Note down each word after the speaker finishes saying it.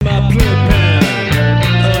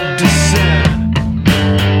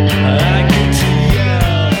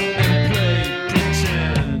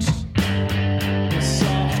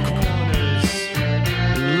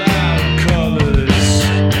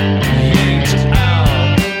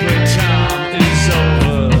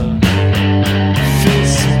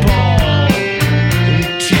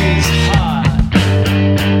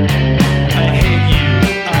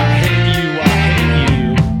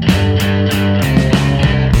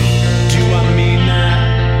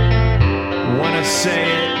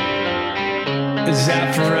Is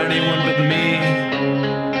that for anyone but me?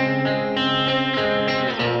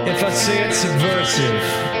 If I say it's subversive,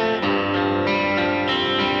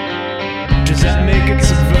 does that make it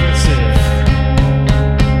subversive?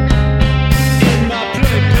 In my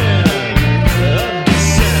playpen of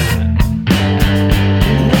dissent,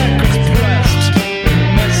 records pressed,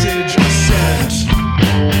 message sent,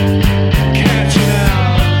 catching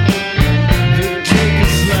out, the cake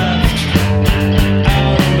is left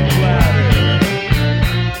out on the platter.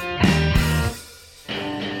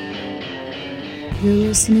 You're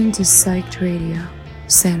listening to Psyched Radio,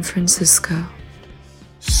 San Francisco.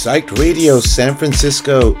 Psyched Radio San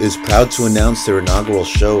Francisco is proud to announce their inaugural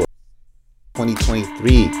show of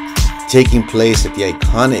 2023, taking place at the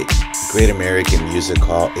iconic Great American Music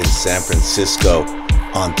Hall in San Francisco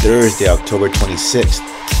on Thursday, October 26th.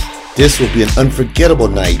 This will be an unforgettable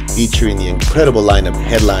night featuring the incredible lineup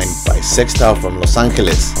headlined by Sextile from Los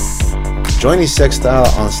Angeles. Joining Sextile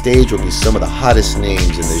on stage will be some of the hottest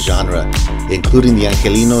names in the genre, including the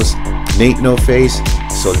Angelinos, Nate No Face,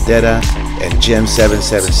 Soltera, and Gem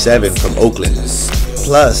 777 from Oakland.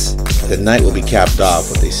 Plus, the night will be capped off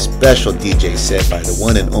with a special DJ set by the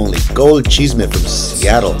one and only Gold Cheeseman from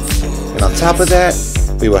Seattle. And on top of that,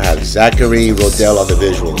 we will have Zachary Rodell on the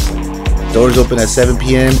visuals. Doors open at 7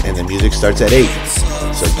 p.m. and the music starts at 8.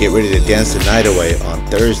 So get ready to dance the night away on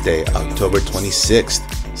Thursday, October 26th.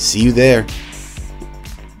 See you there.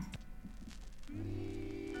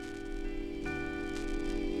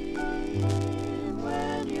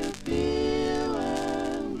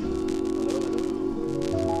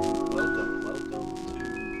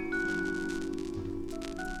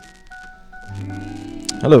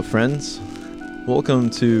 Hello friends, welcome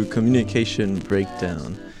to Communication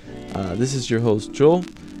Breakdown. This is your host Joel,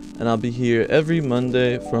 and I'll be here every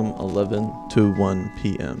Monday from 11 to 1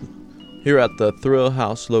 p.m. here at the Thrill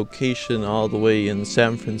House location all the way in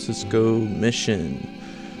San Francisco Mission.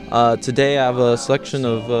 Today I have a selection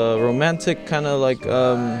of romantic, kind of like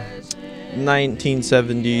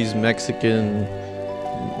 1970s Mexican,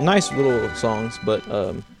 nice little songs, but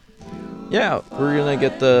yeah, we're gonna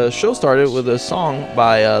get the show started with a song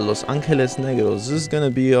by Los Angeles Negros. This is gonna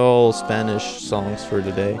be all Spanish songs for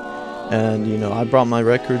today, and you know I brought my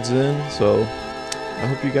records in, so I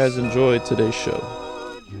hope you guys enjoy today's show.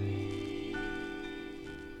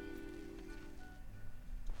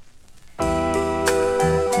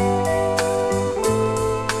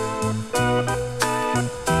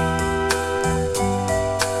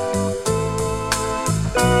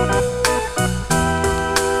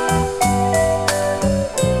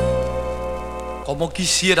 Como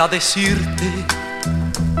quisiera decirte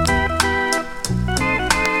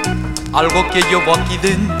algo que llevo aquí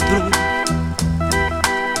dentro,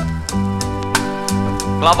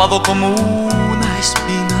 clavado como una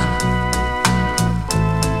espina,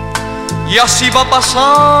 y así va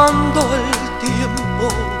pasando el tiempo,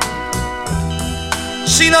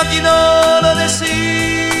 sin atinar a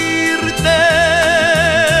decirte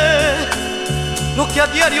lo que a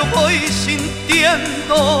diario voy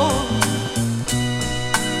sintiendo.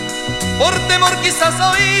 Por temor quizás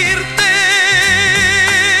a oírte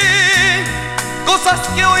cosas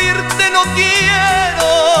que oírte no quiero.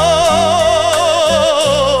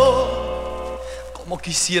 Como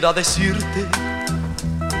quisiera decirte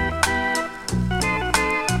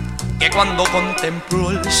que cuando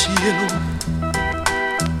contemplo el cielo,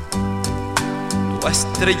 tu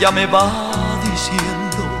estrella me va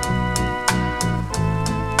diciendo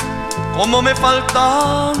cómo me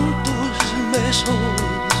faltan tus besos.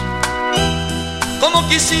 Como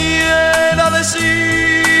quisiera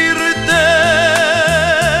decirte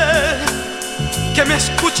que me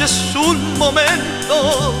escuches un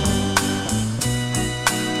momento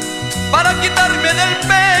para quitarme del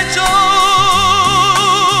pecho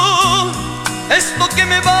esto que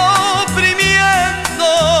me va oprimiendo.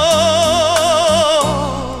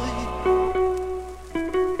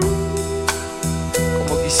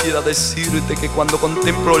 Como quisiera decirte que cuando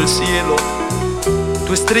contemplo el cielo,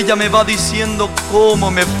 tu estrella me va diciendo cómo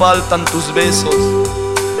me faltan tus besos.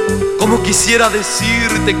 Como quisiera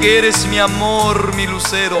decirte que eres mi amor, mi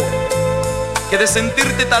lucero, que de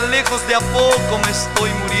sentirte tan lejos de a poco me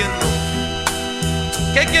estoy muriendo,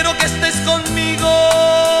 que quiero que estés conmigo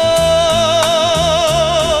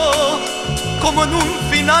como en un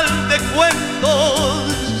final de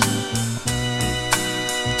cuentos.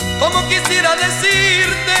 Como quisiera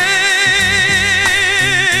decirte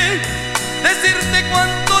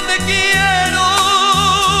cuánto te quiero,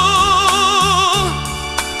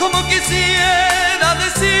 como quisiera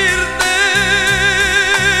decirte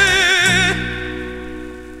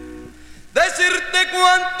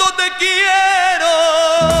cuánto te quiero.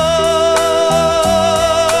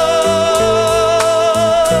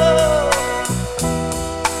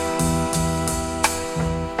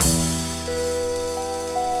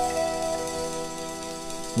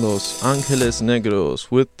 Los Ángeles Negros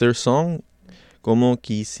with their song Como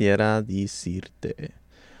Quisiera Decirte.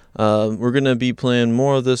 We're gonna be playing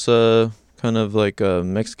more of this kind of like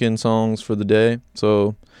Mexican songs for the day.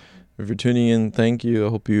 So if you're tuning in, thank you. I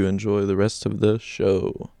hope you enjoy the rest of the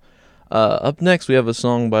show. Up next, we have a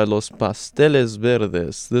song by Los Pasteles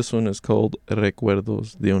Verdes. This one is called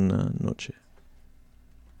Recuerdos de una Noche.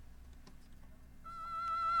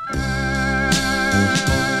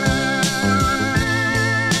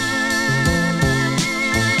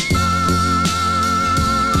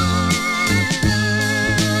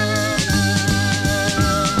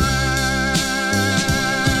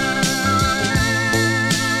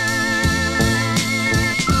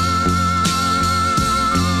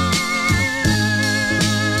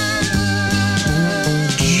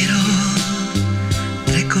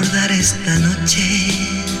 Esta noche,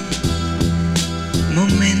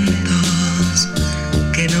 momentos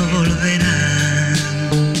que no volverán,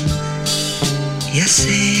 y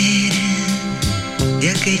hacer de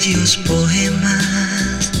aquellos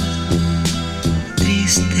poemas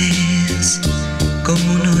tristes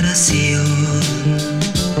como una oración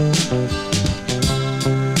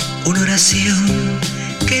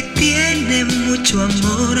que tiene mucho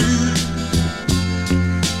amor,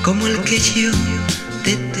 como el que yo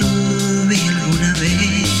te tuve alguna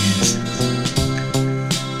vez,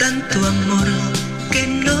 tanto amor que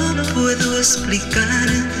no puedo explicar,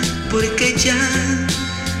 porque ya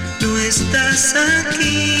no estás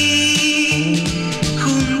aquí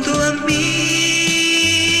junto a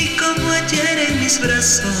mí, como ayer en mis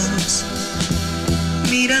brazos,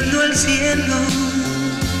 mirando al cielo,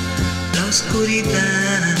 la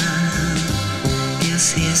oscuridad, y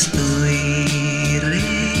así estoy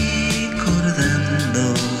recordando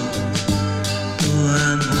tu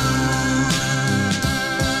amor.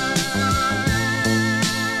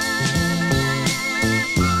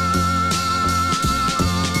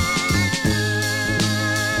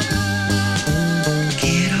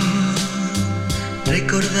 Quiero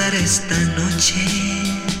recordar esta noche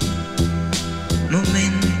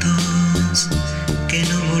momentos que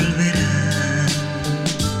no volverán,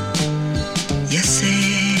 y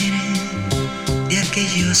hacer de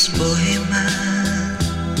aquellos poemas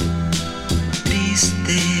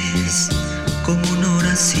tristes como una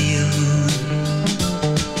oración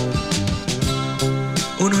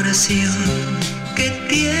que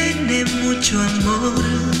tiene mucho amor,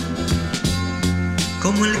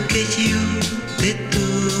 como el que yo te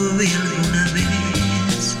tuve alguna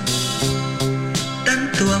vez,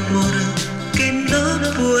 tanto amor que no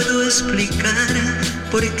puedo explicar,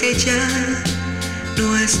 porque ya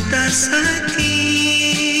no estás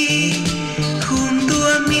aquí junto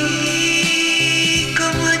a mí,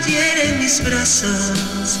 como ayer en mis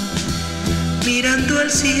brazos, mirando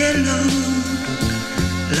al cielo,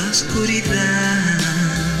 la oscuridad,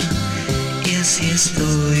 y así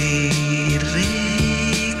estoy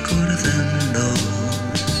recordando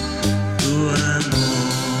tu amor.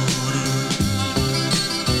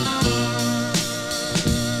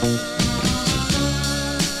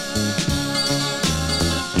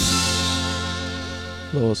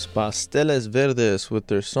 Los Pasteles Verdes with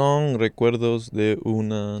their song Recuerdos de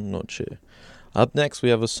una Noche. Up next, we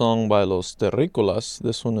have a song by Los Terrícolas.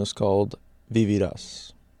 This one is called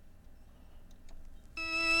Vivirás.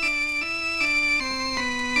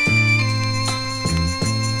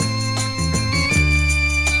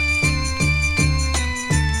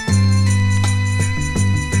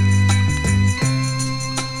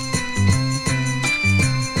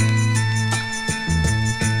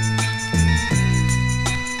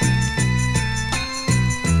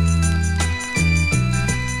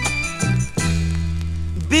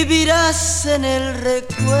 Vivirás en el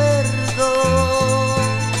recuerdo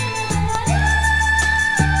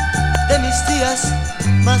de mis días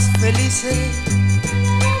más felices.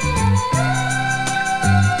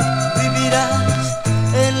 Vivirás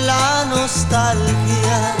en la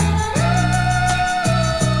nostalgia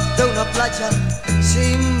de una playa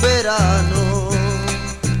sin verano.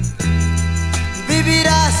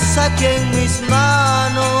 Vivirás aquí en mis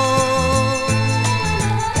manos,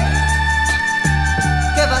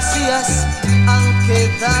 que vacías han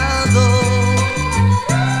quedado.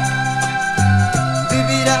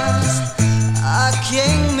 Vivirás aquí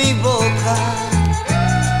en mi boca,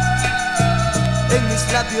 en mis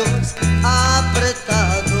labios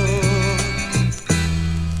apretados.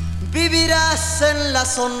 Vivirás en la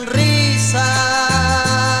sonrisa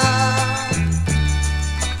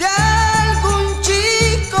de algún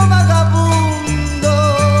chico vagabundo.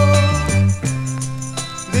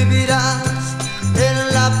 Vivirás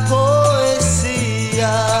en la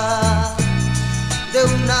poesía de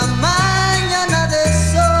un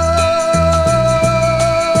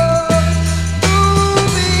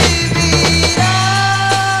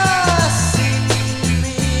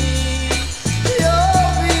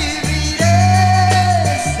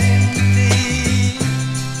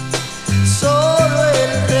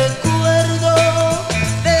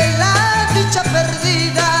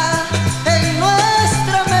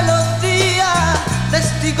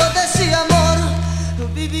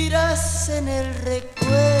vivirás en el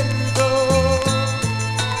recuerdo.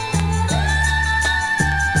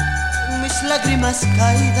 Mis lágrimas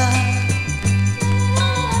caídas,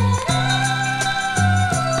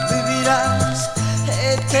 vivirás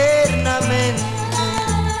eternamente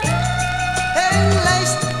en la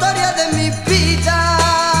historia de mi vida.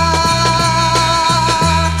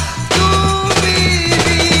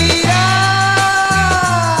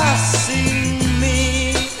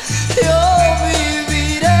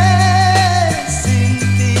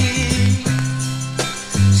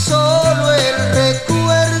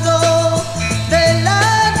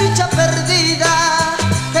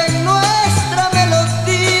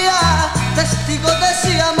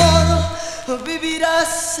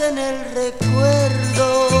 Vivirás en el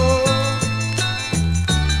recuerdo.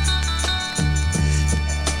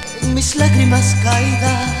 En mis lágrimas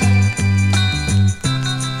caídas,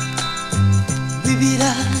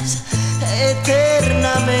 vivirás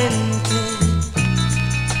eternamente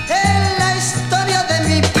en la historia de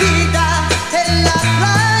mi vida, en la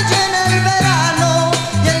playa en el verano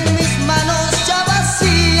y en mis manos ya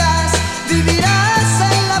vacías. Vivirás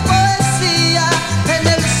en la poesía, en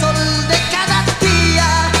el sol de cada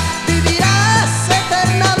día. Vivirás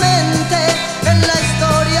eternamente en la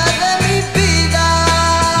historia de mi vida.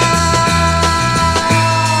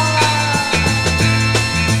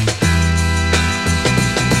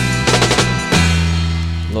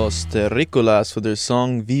 Los Terrícolas with their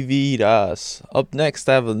song Vivirás. Up next,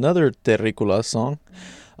 I have another Terrícola song.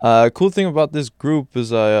 Cool thing about this group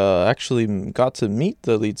is I actually got to meet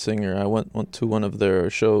the lead singer. I went to one of their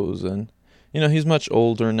shows, and he's much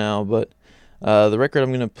older now, but the record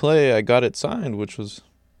I'm gonna play, I got it signed, which was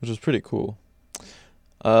pretty cool.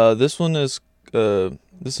 This one is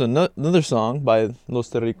another song by Los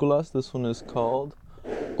Terrícolas. This one is called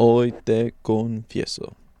Hoy Te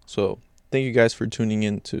Confieso. So thank you guys for tuning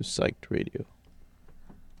in to Psyched Radio.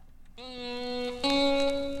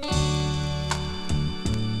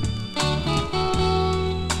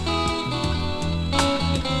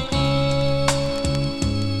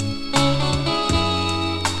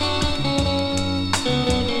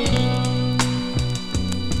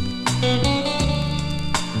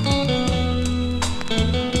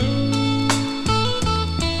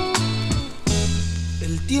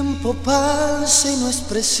 Pasa y no es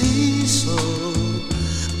preciso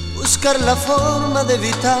buscar la forma de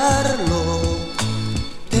evitarlo,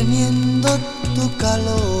 teniendo tu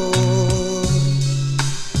calor.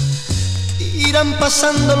 Irán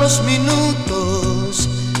pasando los minutos,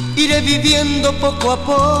 iré viviendo poco a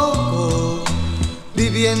poco,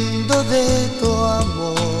 viviendo de tu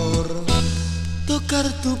amor. Tocar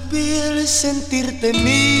tu piel, sentirte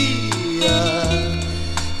mía,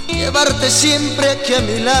 llevarte siempre aquí a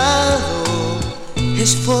mi lado,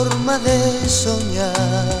 es forma de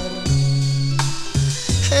soñar.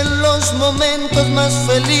 En los momentos más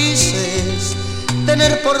felices,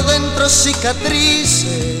 tener por dentro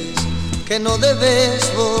cicatrices que no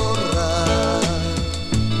debes borrar.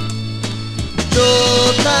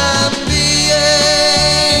 Yo también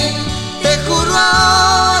te juro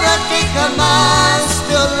ahora que jamás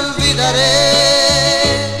te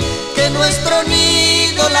olvidaré, que nuestro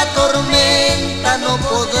nido la tormenta no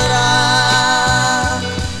podrá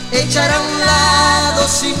echar a un lado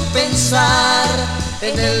sin pensar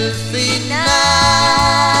en el final.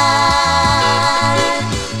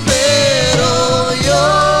 Pero yo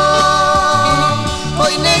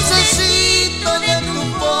hoy necesito de tu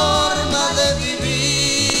forma de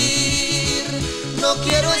vivir. No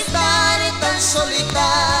quiero estar tan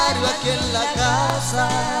solitario aquí en la casa.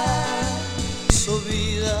 Su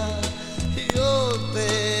vida, yo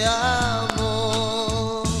te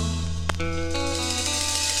amo.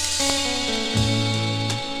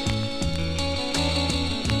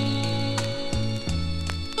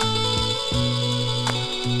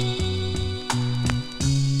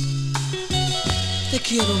 Te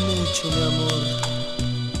quiero mucho, mi amor.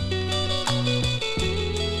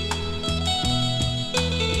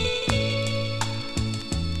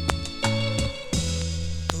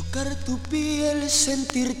 Tocar tu piel,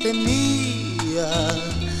 sentirte mía,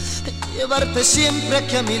 llevarte siempre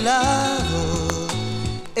aquí a mi lado,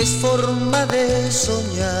 es forma de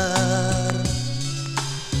soñar.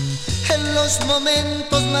 En los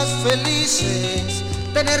momentos más felices,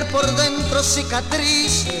 tener por dentro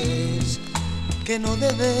cicatrices que no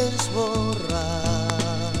debes borrar.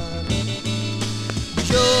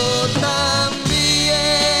 Yo también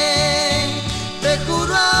te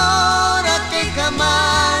juro ahora que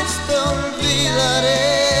jamás te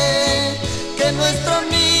olvidaré, que nuestro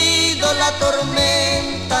nido la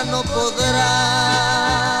tormenta no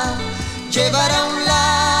podrá llevar a un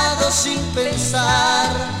lado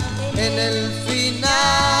pensar en el final.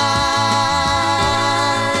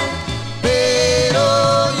 Pero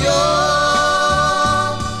yo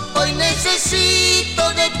hoy necesito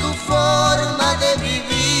de tu forma de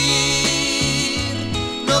vivir.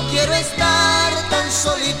 No quiero estar tan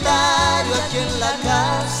solitario aquí en la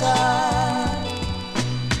casa.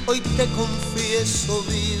 Hoy te confieso,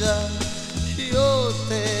 vida, yo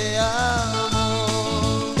te amo.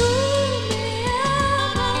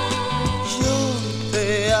 Yo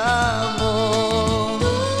te amo.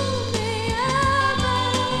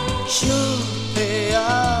 Yo te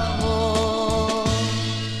amo.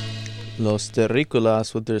 Los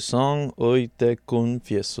Terrícolas with their song Hoy Te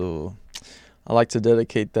Confieso. I like to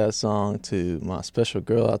dedicate that song to my special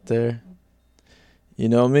girl out there. You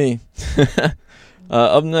know me.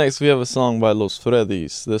 Up next, we have a song by Los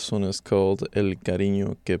Freddys. This one is called El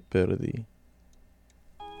Cariño Que Perdí.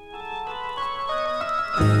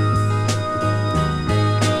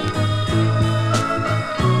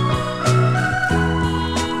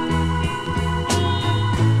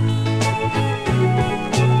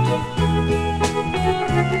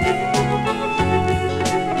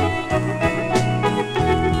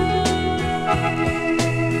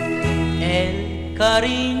 El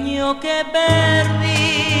cariño que perdí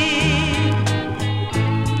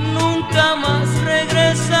nunca más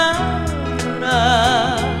regresará,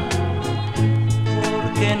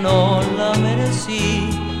 porque no la merecí,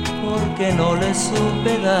 porque no le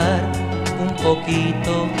supe dar un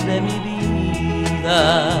poquito de mi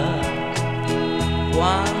vida.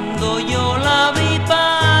 Cuando yo la vi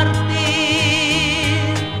partir,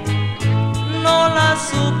 no la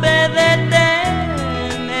supe detener.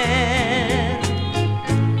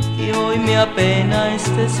 Hoy me apena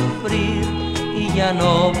este sufrir y ya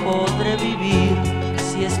no podré vivir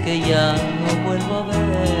si es que ya no vuelvo a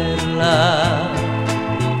verla.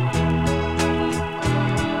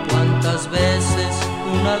 Cuántas veces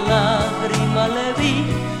una lágrima le vi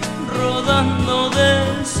rodando de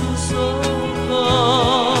sus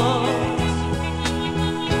ojos,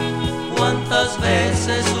 cuántas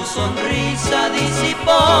veces su sonrisa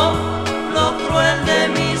disipó lo cruel de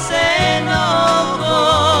mis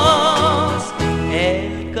enojos.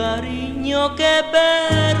 El cariño que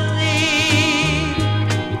perdí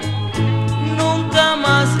nunca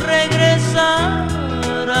más regresará,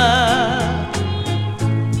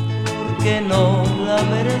 porque no la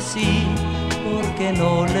merecí, porque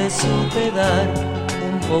no le supe dar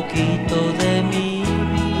un poquito de mi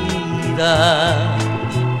vida.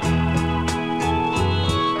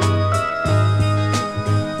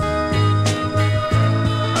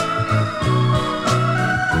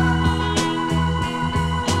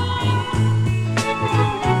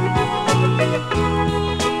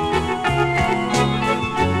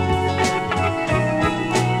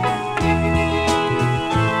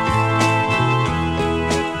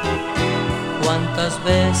 Cuántas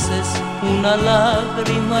veces una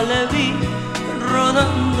lágrima le vi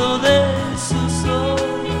rodando de sus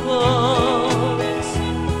ojos,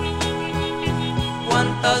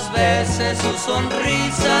 cuántas veces su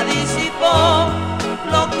sonrisa disipó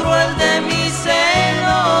lo cruel de mis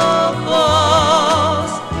enojos.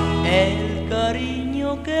 El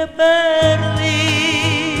cariño que perdí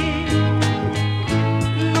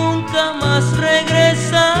nunca más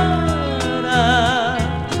regresará,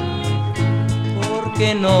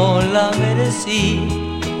 porque no la merecí,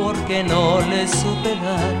 porque no le supe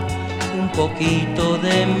dar un poquito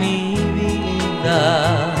de mi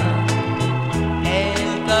vida.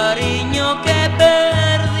 El cariño que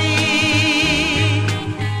perdí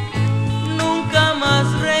nunca más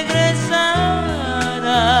regresará.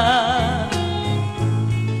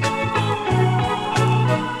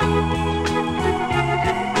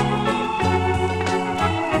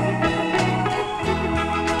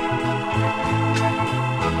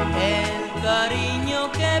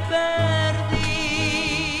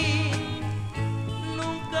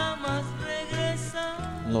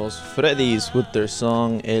 Los Freddys with their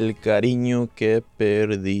song El Cariño Que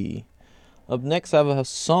Perdí. Up next, I have a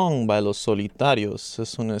song by Los Solitarios.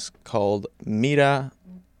 This one is called Mira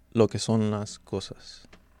Lo Que Son Las Cosas.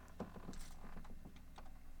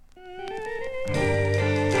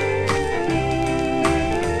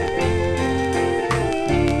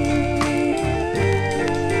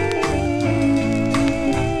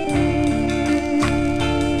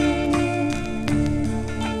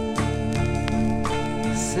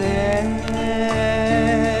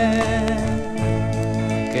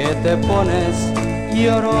 Te pones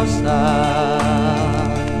llorosa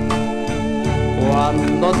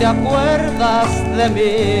cuando te acuerdas de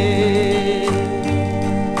mí.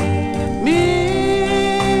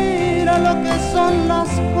 Mira lo que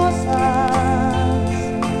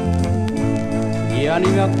ya ni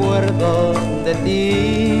me acuerdo de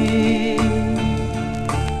ti.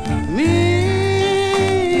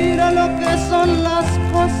 Mira lo que son las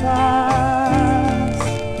cosas,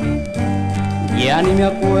 ya ni me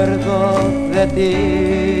acuerdo de ti.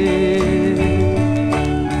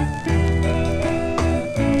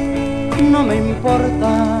 No me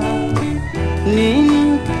importa ni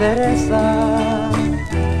interesa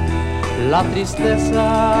la tristeza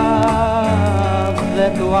de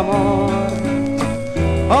tu amor.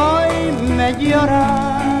 Hoy me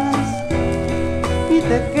lloras y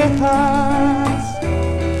te quejas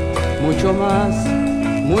mucho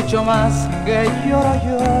más que lloro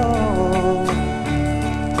yo.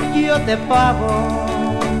 Yo te pago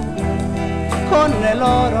con el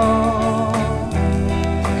oro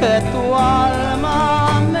que tu alma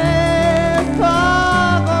me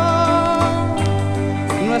pagó.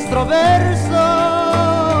 Nuestro verso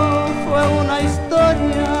fue una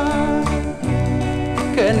historia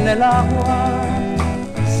que en el agua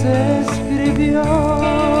se escribió.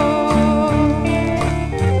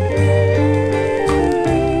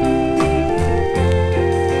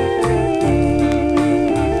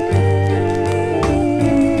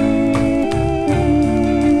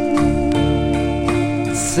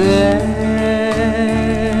 Sé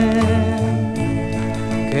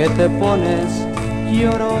que te pones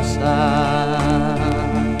llorosa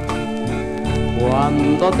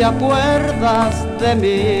cuando te acuerdas de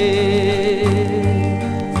mí.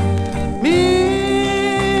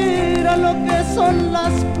 Mira lo que son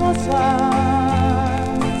las cosas,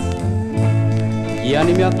 ya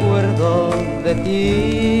ni me acuerdo de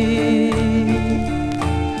ti.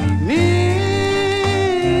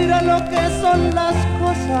 Mira lo que son las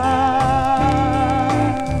cosas,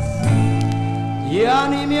 ya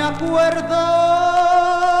ni me acuerdo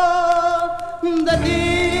de ti.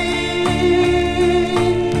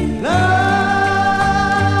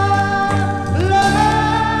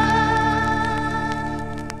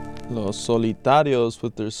 Los Solitarios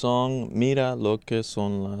with their song Mira lo que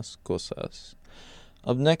son las cosas.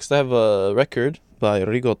 Up next I have a record by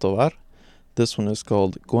Rigo Tovar. This one is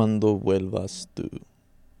called Cuando vuelvas tú.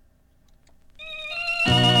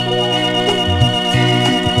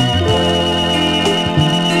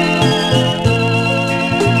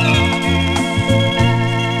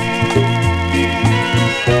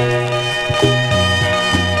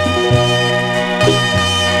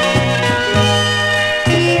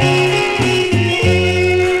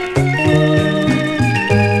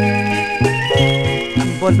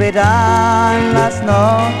 Volverán las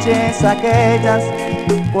noches aquellas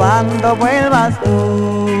cuando vuelvas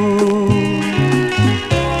tú.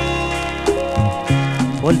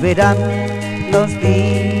 Volverán los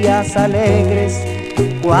días alegres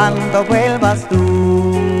cuando vuelvas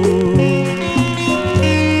tú.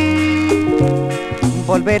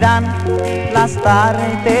 Volverán las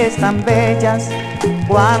tardes tan bellas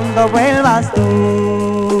cuando vuelvas tú.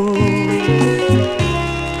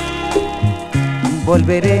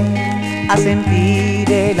 Volveré a sentir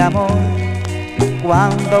el amor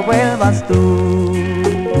cuando vuelvas tú.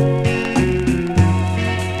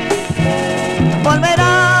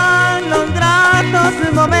 Volverán los gratos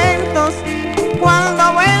momentos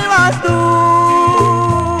cuando vuelvas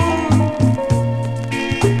tú.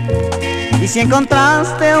 Y si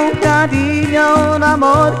encontraste un cariño, un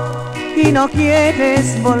amor y no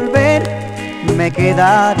quieres volver, me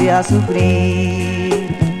quedaré a sufrir.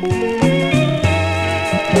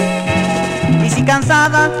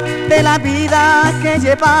 Cansada de la vida que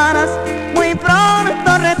llevaras, muy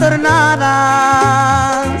pronto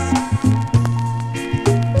retornarás.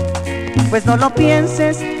 Pues no lo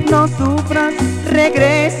pienses, no sufras,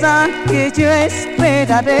 regresa que yo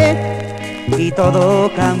esperaré y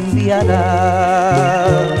todo cambiará.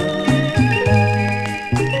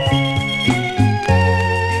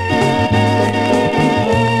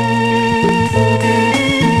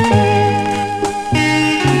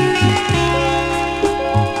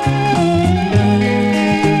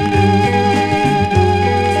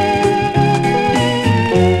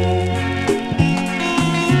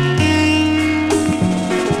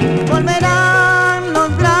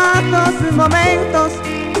 Momentos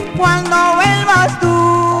cuando vuelvas tú.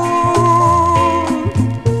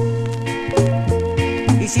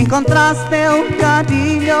 Y si encontraste un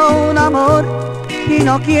cariño, un amor y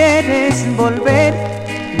no quieres volver,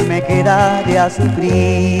 me quedaré a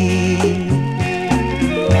sufrir.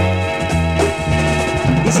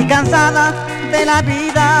 Y si cansada de la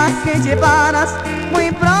vida que llevaras,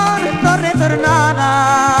 muy pronto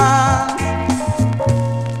retornarás.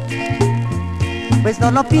 Pues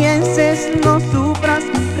no lo pienses, no sufras,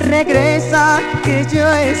 regresa que yo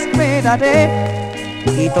esperaré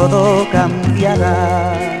y todo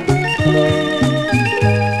cambiará.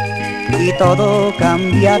 Y todo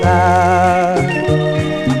cambiará.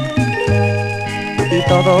 Y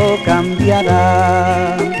todo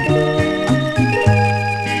cambiará.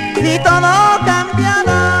 Y todo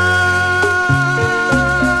cambiará.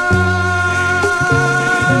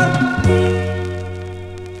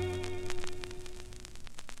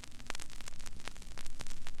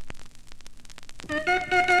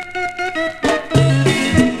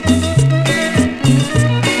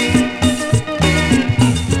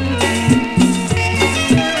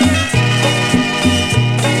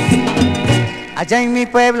 Allá en mi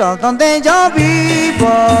pueblo donde yo vivo,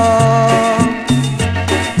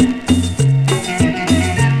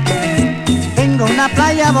 tengo una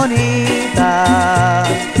playa bonita,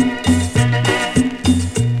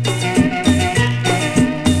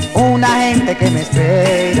 una gente que me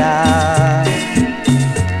espera,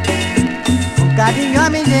 con cariño a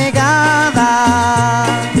mi llegada.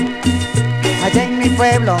 Allá en mi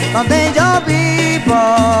pueblo donde yo vivo,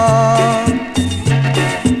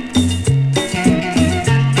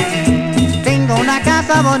 una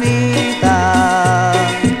casa bonita,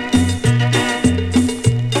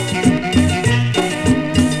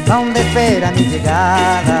 donde espera mi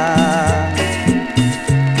llegada,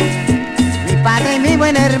 mi padre y mi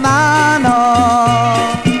buen hermano.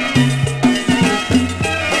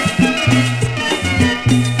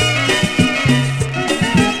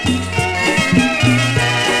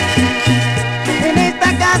 En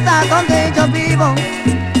esta casa donde yo vivo,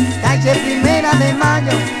 calle 1 de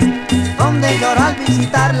Mayo, donde lloro al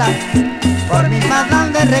visitarla, por mis más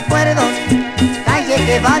grandes recuerdos, calle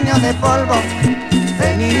que baño de polvo,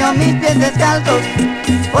 de niño mis pies descalzos,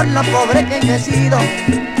 por lo pobre que yo he sido,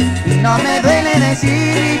 y no me duele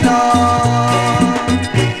decirlo.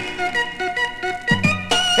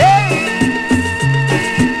 ¡Hey!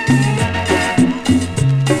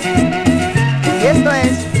 Y esto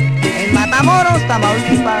es en Matamoros,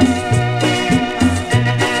 Tamaulipas.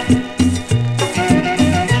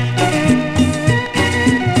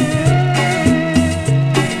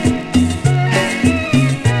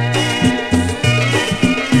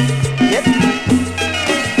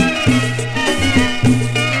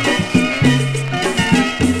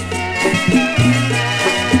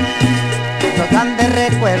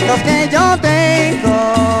 Recuerdos que yo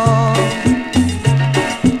tengo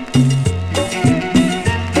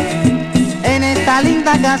en esta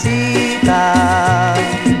linda casita,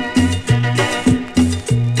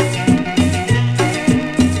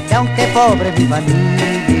 que aunque pobre mi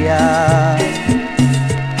familia,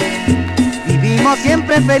 vivimos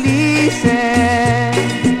siempre felices,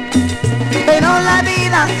 pero la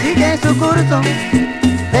vida sigue su curso,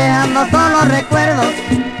 dejando solo recuerdos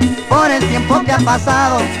por el tiempo que ha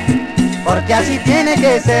pasado, porque así tiene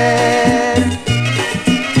que ser,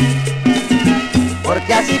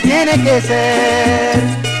 porque así tiene que ser,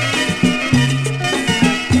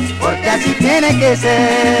 porque así tiene que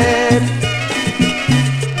ser,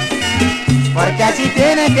 porque así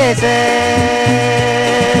tiene que ser.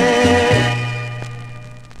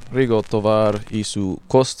 Rigo Tovar y su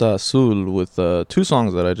Costa Azul with 2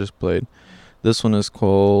 songs that I just played. This one is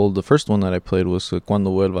called, the first one that I played was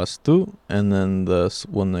Cuando Vuelvas Tú, and then the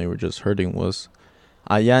one they were just hearing was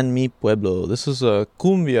Allá en mi Pueblo. This is a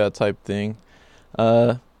cumbia type thing.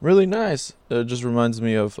 Really nice. It just reminds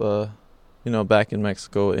me of, back in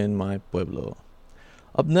Mexico in my pueblo.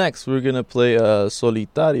 Up next, we're going to play a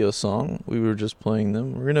Solitario song. We were just playing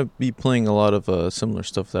them. We're going to be playing a lot of similar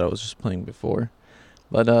stuff that I was just playing before.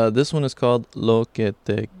 But this one is called Lo que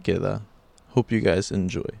te queda. Hope you guys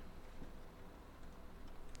enjoy.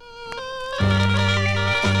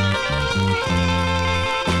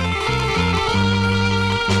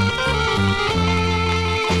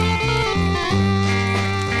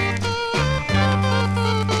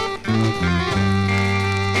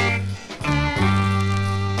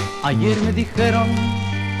 Ayer me dijeron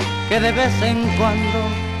que de vez en cuando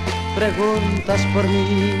preguntas por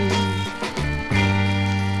mí.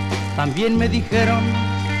 También me dijeron,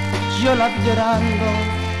 yo la vi llorando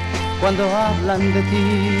cuando hablan de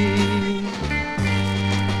ti.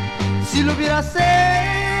 Si lo hubieras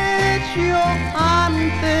hecho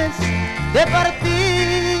antes de partir,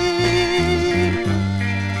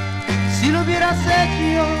 si lo hubieras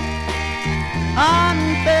hecho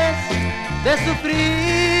antes de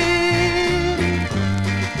sufrir,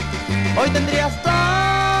 hoy tendrías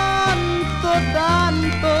tanto,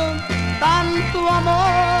 tanto, tanto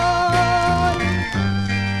amor,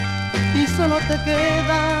 y solo te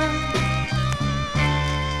queda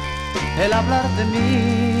el hablar de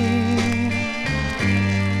mí.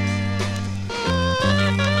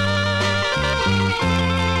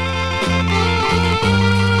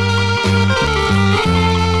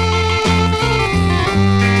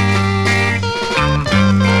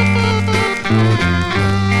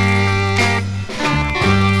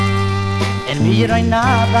 y no hay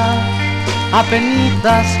nada,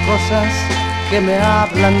 apenitas cosas que me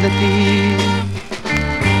hablan de ti.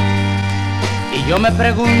 Y yo me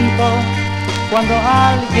pregunto cuando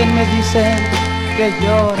alguien me dice que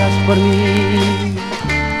lloras por mí.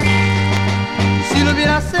 Si lo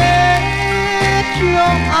hubieras hecho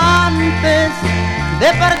antes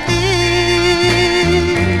de partir,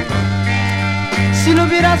 si lo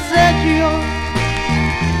hubieras hecho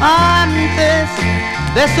antes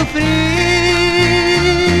de sufrir,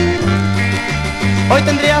 hoy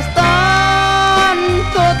tendrías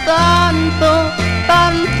tanto, tanto,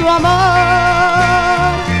 tanto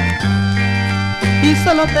amor y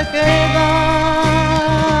solo te queda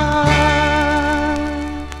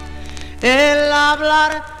el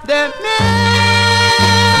hablar de mí.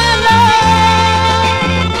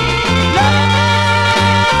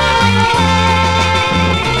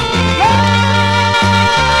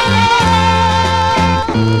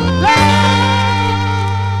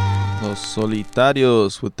 Los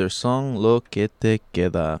Solitarios with their song Lo Que Te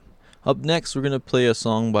Queda. Up next, we're going to play a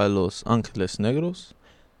song by Los Ángeles Negros.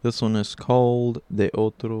 This one is called De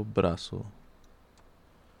Otro Brazo.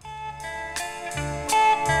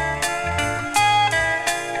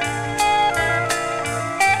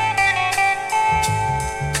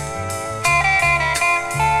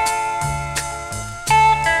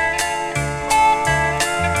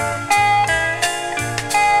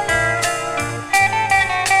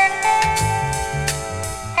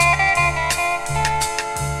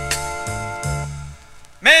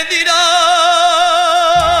 Me dirán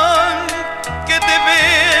que te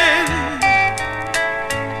ven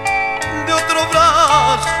de otro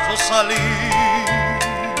brazo salir.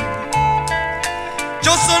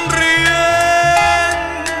 Yo sonriendo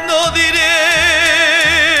diré,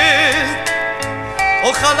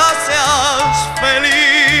 ojalá seas feliz.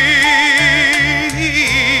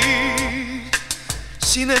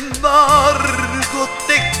 Sin embargo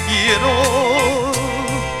te quiero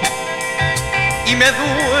y me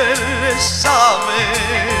duele saber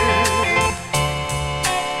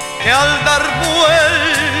que al dar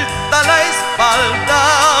vuelta la espalda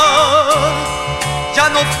ya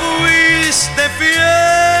no fuiste fiel.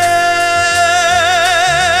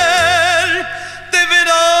 Te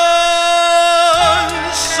verán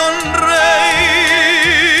sonreír,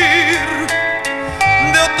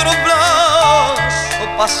 de otro brazo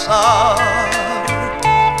pasar,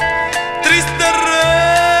 triste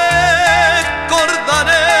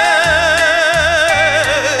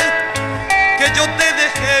yo te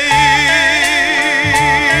dejé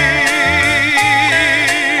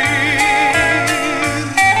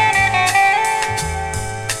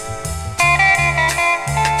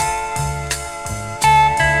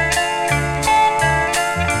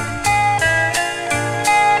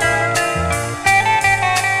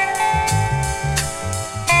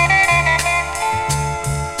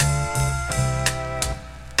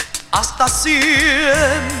hasta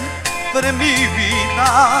siempre mi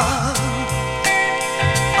vida,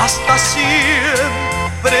 hasta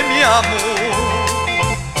siempre mi amor.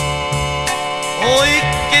 Hoy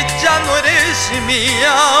que ya no eres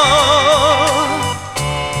mía,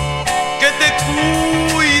 que te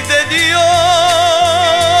cuide Dios.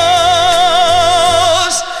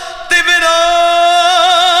 Te verán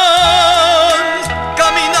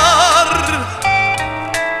caminar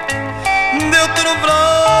de otro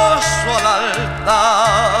brazo al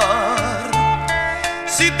altar.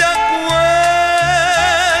 Si te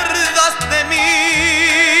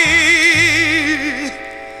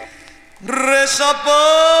reza para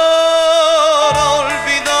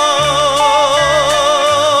olvidar.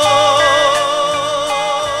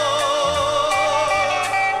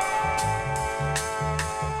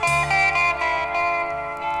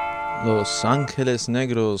 Los Ángeles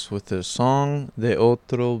Negros with their song De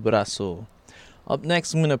Otro Brazo. Up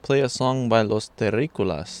next, I'm going to play a song by Los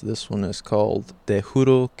Terrícolas. This one is called Te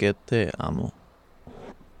Juro Que Te Amo.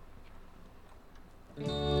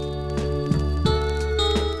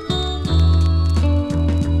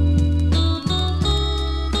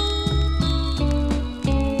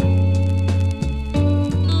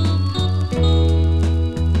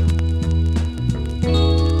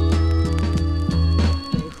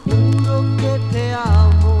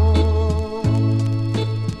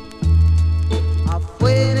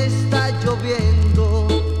 Afuera está lloviendo,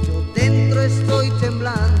 yo dentro estoy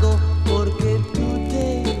temblando porque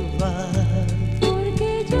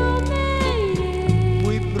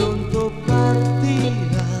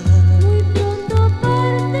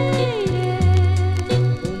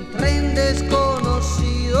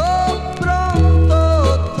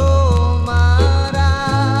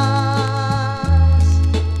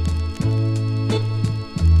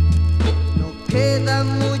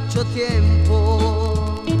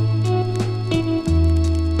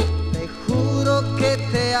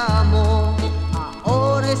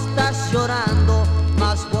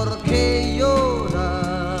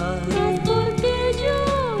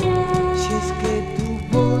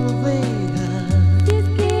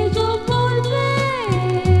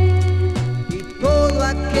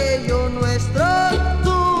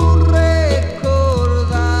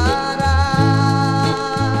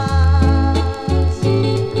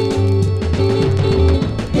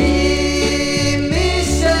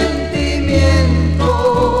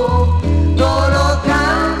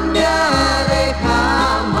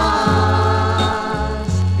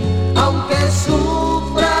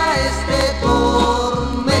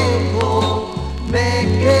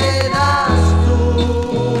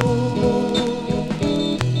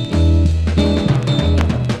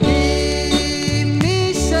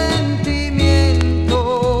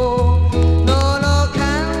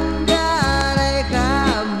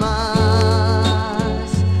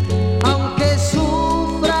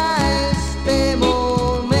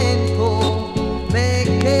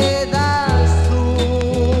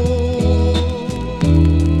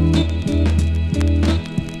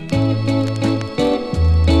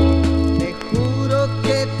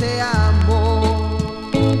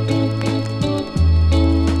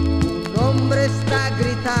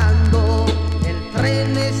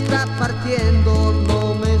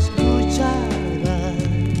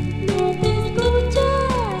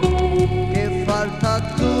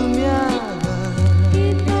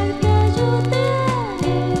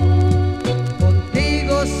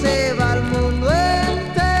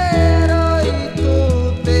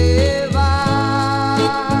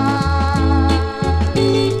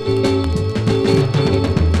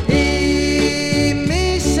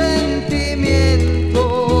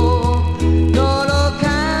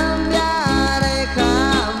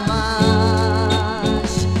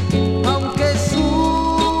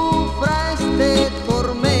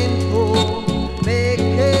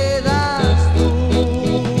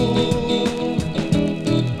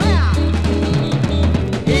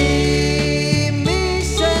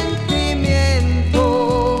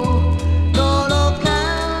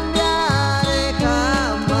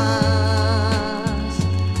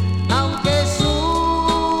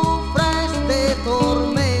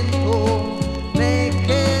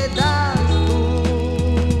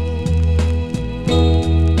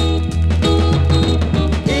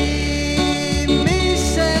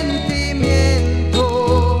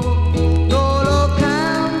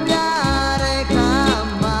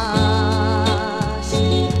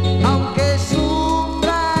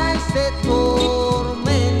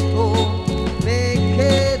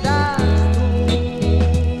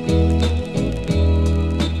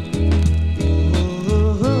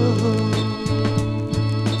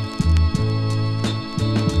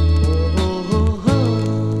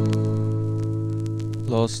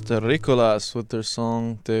Los Terrícolas with their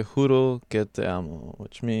song Te Juro Que Te Amo,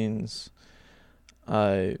 which means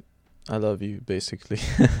I love you, basically.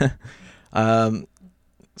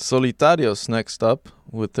 Solitarios next up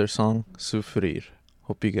with their song Sufrir.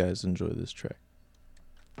 Hope you guys enjoy this track.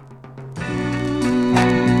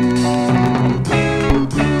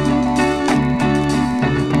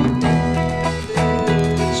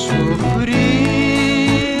 Sufrir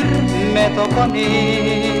me tocó a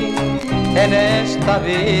mí en esta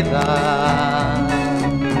vida.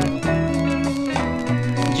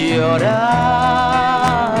 Llorar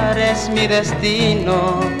es mi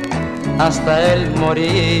destino hasta el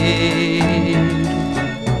morir.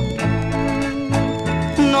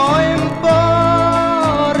 No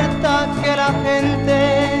importa que la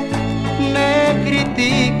gente me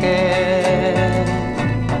critique,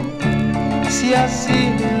 si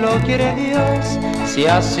así lo quiere Dios, si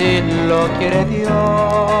así lo quiere Dios,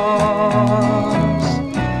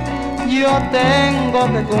 yo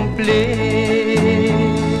tengo que cumplir.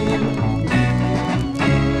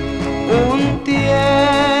 Un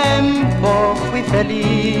tiempo fui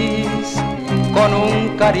feliz con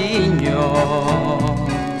un cariño,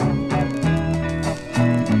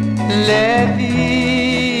 le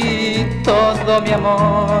di todo mi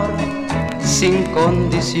amor sin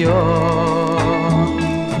condición.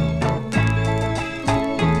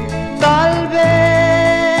 Tal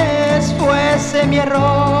vez fuese mi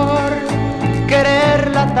error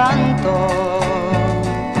quererla tanto,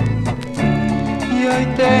 y hoy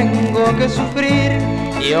tengo que sufrir,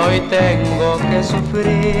 y hoy tengo que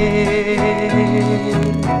sufrir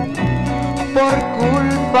por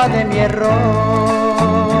culpa de mi error.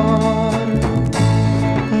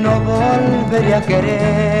 No volveré a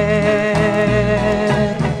querer,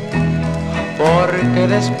 porque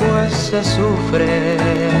después se sufre.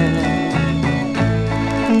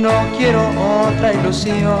 No quiero otra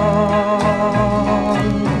ilusión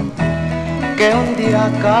que un día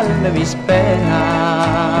calme mis penas,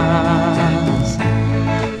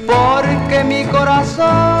 porque mi corazón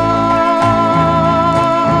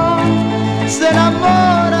se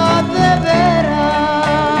enamora de veras,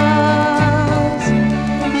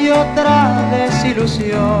 y otra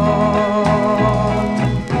desilusión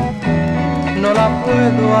no la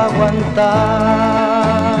puedo aguantar.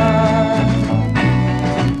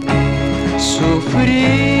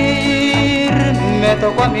 Sufrir me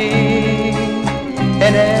tocó a mí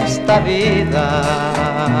en esta vida.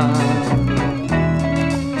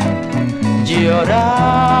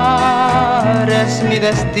 Llorar es mi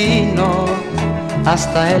destino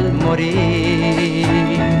hasta el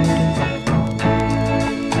morir.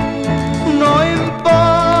 No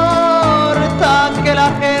importa que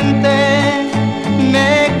la gente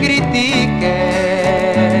me critique,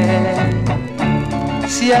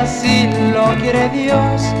 si así lo quiere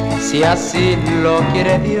Dios, si así lo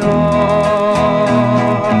quiere Dios,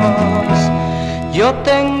 yo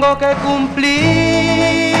tengo que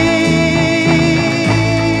cumplir.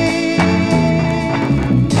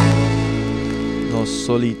 Los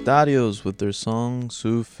Solitarios with their song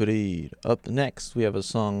Sufrir. Up next, we have a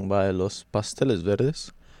song by Los Pasteles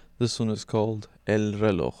Verdes. This one is called El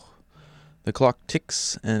Reloj. The clock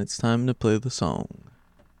ticks and it's time to play the song.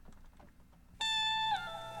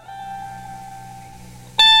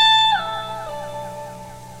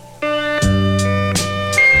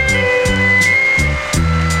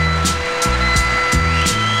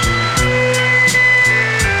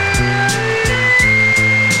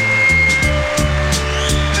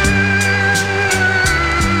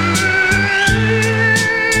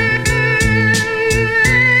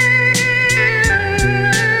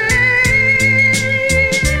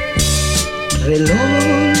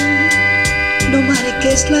 Reloj, no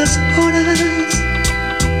marques las horas,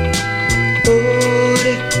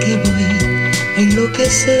 porque voy a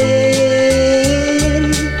enloquecer.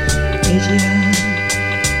 Ella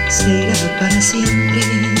se irá para siempre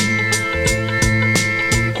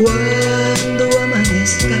cuando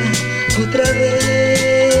amanezca otra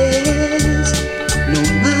vez. No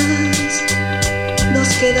más nos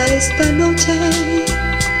queda esta noche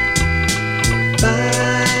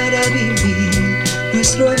para vivir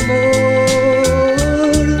nuestro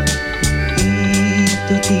amor, y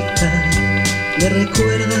tu tic-tac me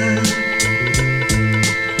recuerda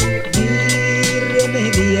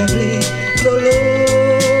irremediable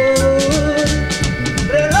dolor.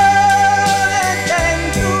 Reloj, detén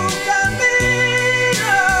tu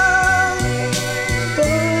camino,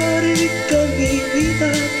 porque mi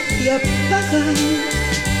vida te apaga.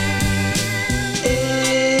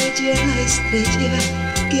 Ella es la estrella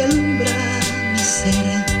que alumbra mi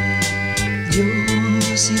ser. Yo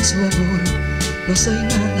sin su amor no soy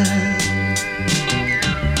nada.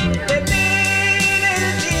 Detén el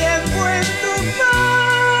tiempo en tus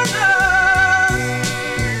manos.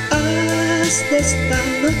 Haz de esta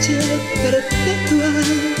noche perpetua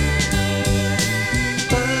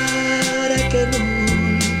para que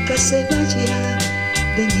nunca se vaya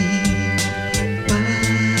de mí,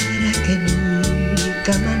 para que nunca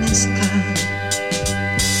amanezca.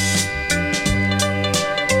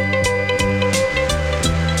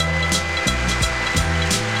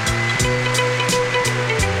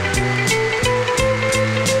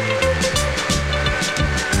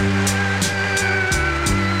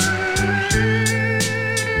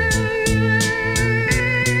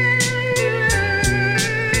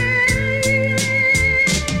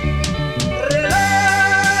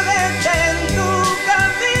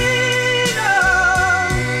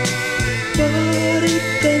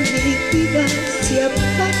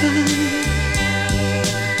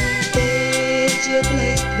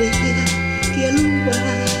 Que alumbra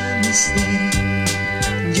mi ser,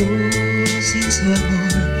 yo sin su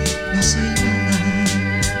amor no soy nada.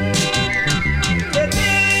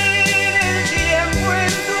 Detén el tiempo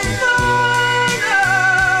en tus manos.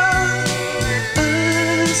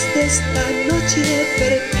 Haz de esta noche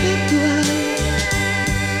perpetua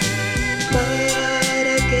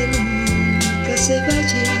para que nunca se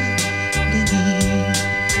vaya de mí,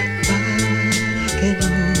 para que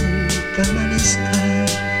nunca amanezca.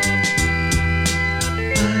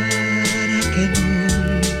 Que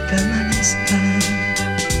nunca amanezca,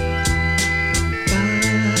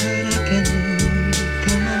 para que nunca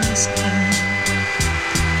amanezca,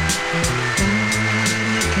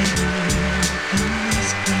 para que nunca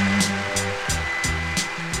amanezca.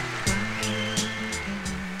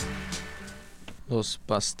 Los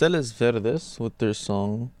Pasteles Verdes with their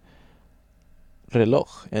song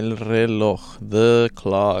Reloj, El Reloj, The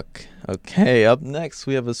Clock. Okay, up next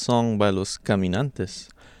we have a song by Los Caminantes.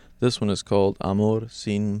 This one is called Amor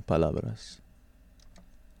Sin Palabras.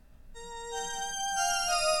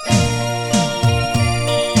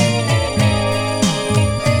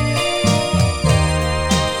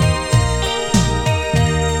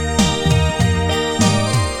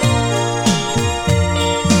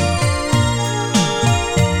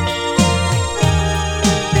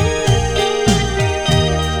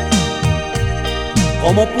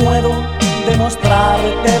 ¿Cómo puedo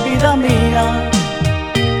demostrarte, vida mía,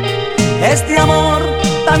 este amor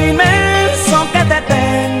tan inmenso que te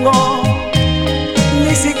tengo?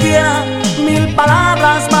 Ni siquiera 1000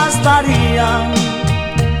 palabras bastarían,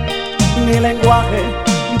 ni lenguaje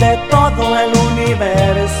de todo el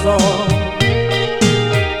universo.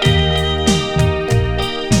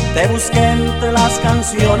 Te busqué entre las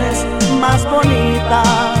canciones más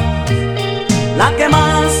bonitas, la que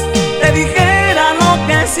más te dijera lo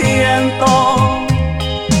que siento.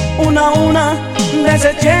 Una a una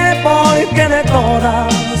deseché porque de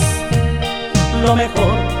todas lo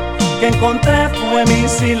mejor que encontré fue mi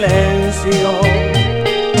silencio.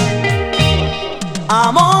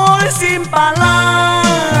 Amor sin palabras,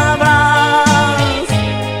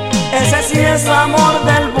 ese sí es amor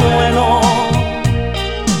del bueno,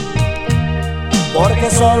 porque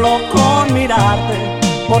solo con mirarte,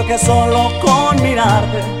 porque solo con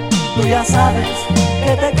mirarte, tú ya sabes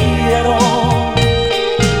que te quiero.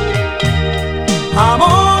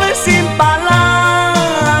 Amor sin palabras,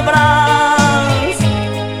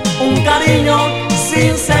 un cariño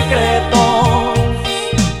sin secretos,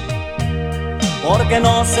 porque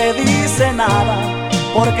no se dice nada,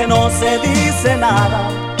 porque no se dice nada,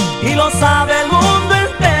 y lo sabe el mundo entero.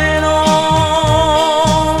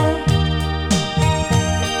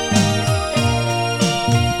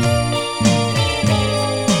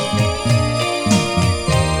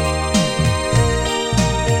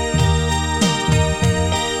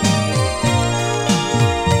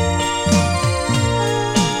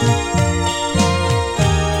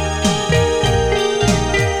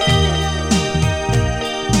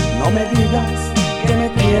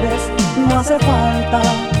 No hace falta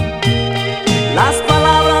las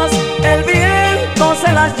palabras, el viento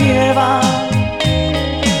se las lleva.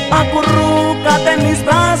 Acurrúcate en mis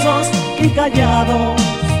brazos y callados,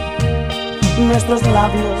 nuestros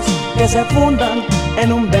labios que se fundan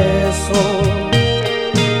en un beso.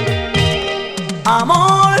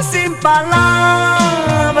 Amor sin palabras,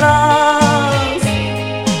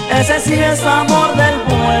 ese sí es amor del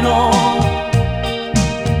bueno,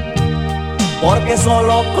 porque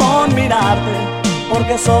solo con mirarte,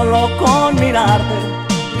 porque solo con mirarte,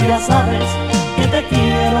 ya sabes que te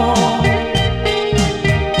quiero.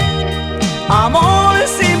 Amor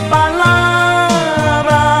sin palabras,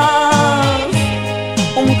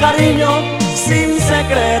 un cariño sin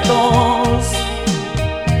secretos,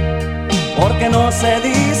 porque no se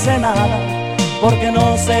dice nada, porque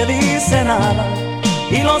no se dice nada,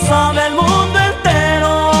 y lo sabe el mundo entero.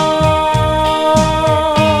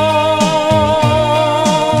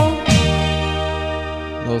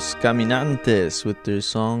 Los Caminantes with their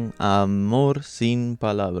song Amor Sin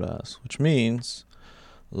Palabras, which means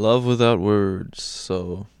love without words.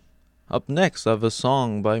 So up next I have a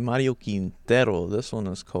song by Mario Quintero. This one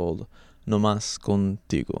is called No Más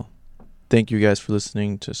Contigo. Thank you guys for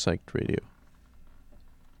listening to Psyched Radio.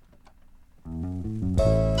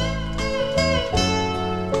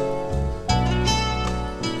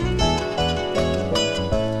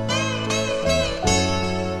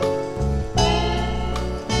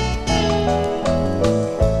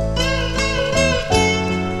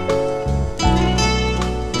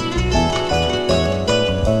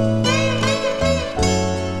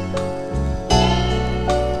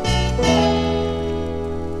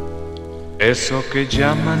 Eso que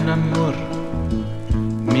llaman amor,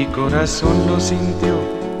 mi corazón lo sintió,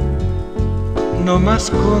 no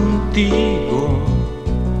más contigo.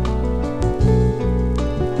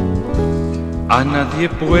 A nadie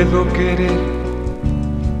puedo querer,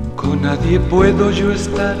 con nadie puedo yo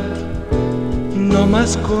estar, no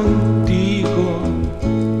más contigo.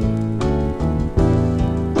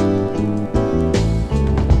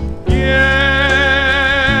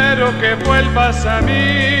 Quiero que vuelvas a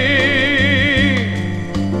mí.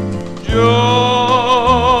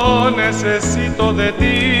 Yo necesito de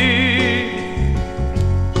ti.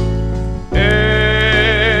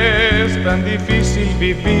 Es tan difícil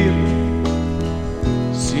vivir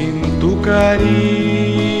sin tu cariño.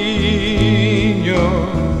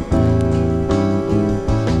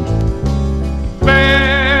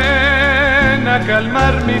 Ven a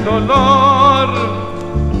calmar mi dolor.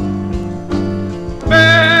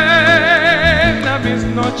 Ven a mis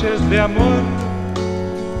noches de amor.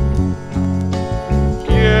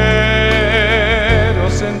 Quiero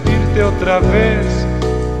sentirte otra vez,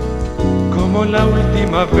 como la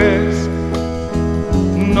última vez,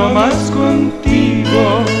 no más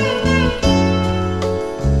contigo.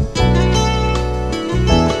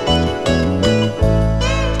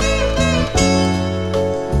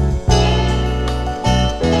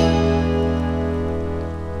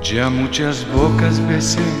 Ya muchas bocas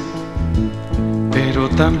besé, pero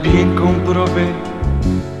también comprobé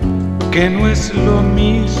que no es lo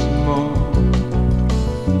mismo,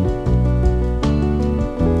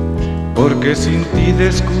 porque sin ti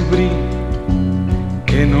descubrí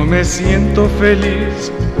que no me siento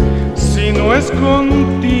feliz si no es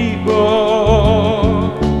contigo.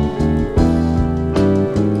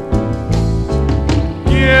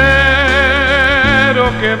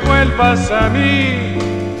 Quiero que vuelvas a mí.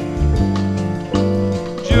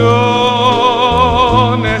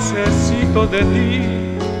 Yo necesito de ti.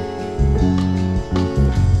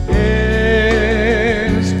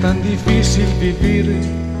 Es tan difícil vivir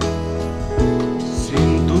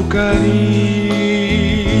sin tu cariño.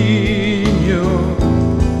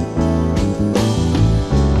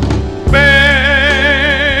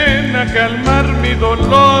 Ven a calmar mi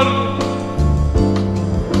dolor.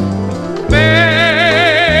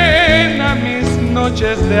 Ven a mis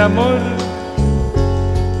noches de amor.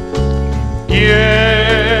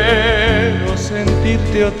 Quiero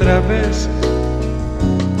sentirte otra vez,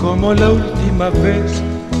 como la última vez,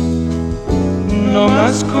 no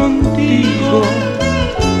más contigo,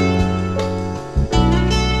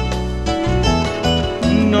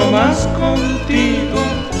 no más contigo,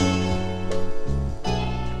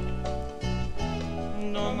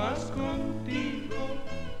 no más contigo.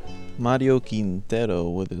 Mario Quintero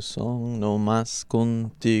with his song No Más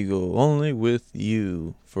Contigo, Only With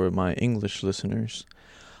You, for my English listeners.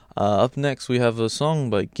 Up next we have a song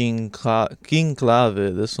by King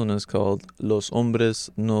Clave. This one is called Los Hombres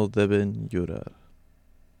No Deben Llorar.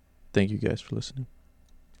 Thank you guys for listening.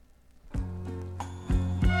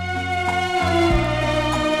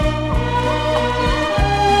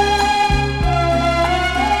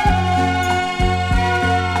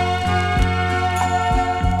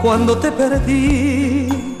 Cuando te perdí,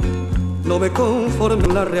 no me conformo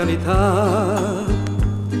en la realidad.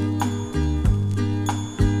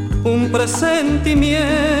 Un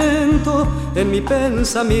presentimiento en mi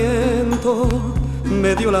pensamiento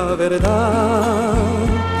me dio la verdad.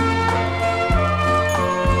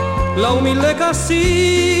 La humilde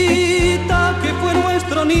casita que fue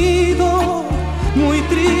nuestro nido, muy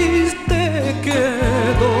triste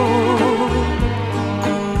quedó.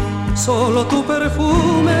 Solo tu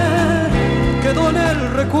perfume quedó en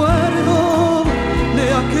el recuerdo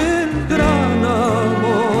de aquel gran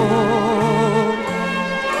amor.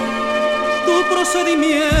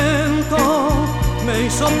 procedimiento me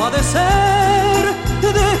hizo padecer,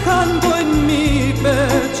 dejando en mi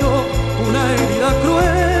pecho una herida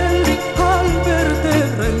cruel al verte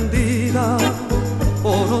rendida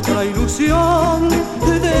por otra ilusión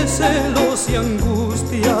de celos y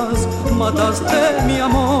angustias. Mataste mi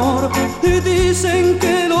amor y dicen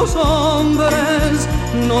que los hombres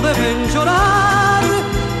no deben llorar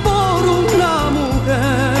por una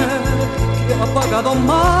mujer que ha pagado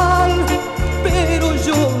mal, pero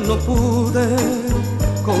yo no pude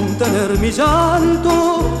contener mi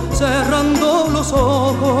llanto. Cerrando los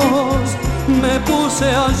ojos me puse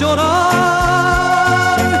a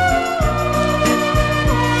llorar.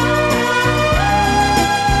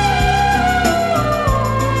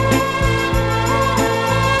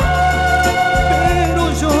 Pero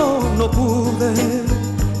yo no pude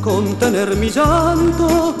contener mi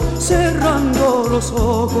llanto. Cerrando los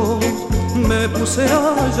ojos me puse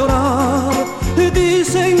a llorar.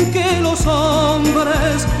 Dicen que los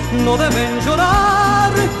hombres no deben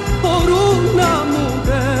llorar por una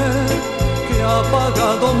mujer que ha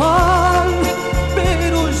pagado mal,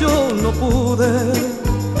 pero yo no pude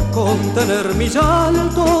contener mi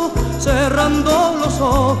llanto. Cerrando los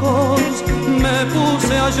ojos me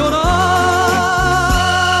puse a llorar.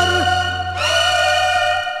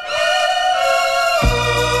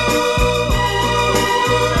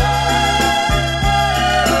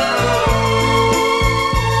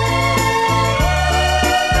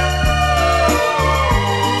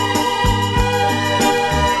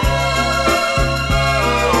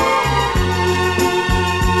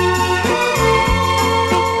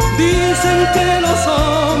 Que los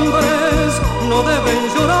hombres no deben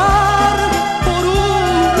llorar por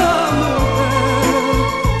una mujer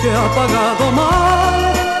que ha pagado mal,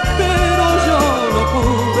 pero yo no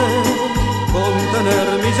pude contener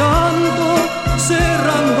mi llanto.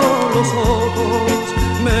 Cerrando los ojos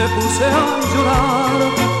me puse a llorar.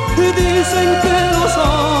 Dicen que los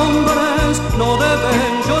hombres no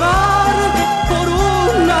deben llorar por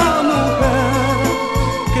una mujer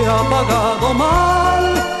que ha pagado mal.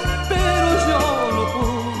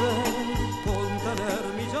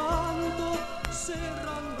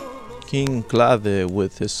 King Clave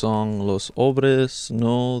with his song Los hombres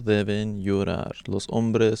no deben llorar. Los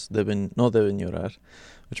hombres no deben llorar.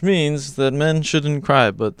 Which means that men shouldn't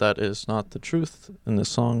cry, but that is not the truth. In the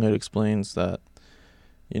song it explains that,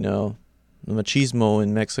 you know, the machismo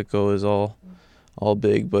in Mexico is all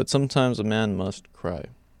big, but sometimes a man must cry.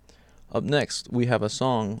 Up next, we have a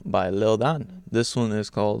song by Leodan. This one is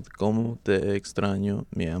called Como te extraño,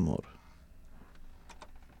 mi amor.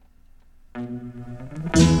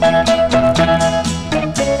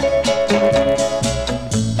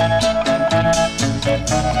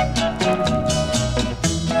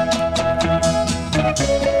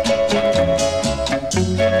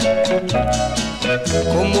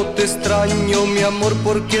 Como te extraño, mi amor,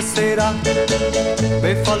 ¿por qué será?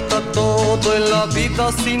 Me falta todo en la vida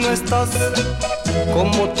si no estás.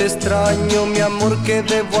 Como te extraño, mi amor, ¿qué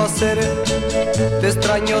debo hacer? Te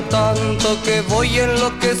extraño tanto que voy a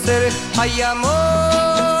enloquecer. Ay,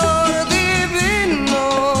 amor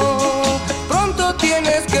divino, pronto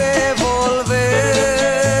tienes que volver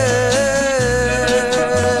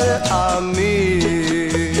a mí.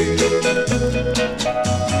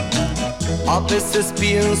 A veces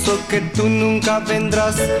pienso que tú nunca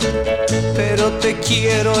vendrás, pero te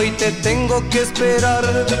quiero y te tengo que esperar.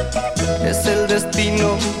 Es el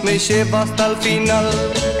destino, me lleva hasta el final,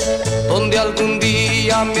 donde algún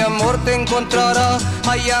día mi amor te encontrará.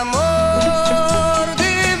 Ay, amor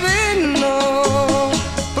divino,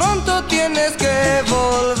 pronto tienes que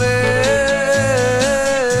volver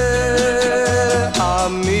a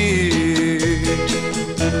mí.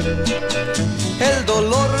 El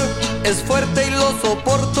dolor es fuerte y lo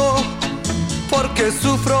soporto, porque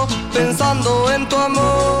sufro pensando en tu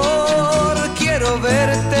amor. Quiero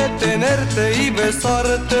verte, tenerte y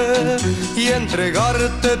besarte y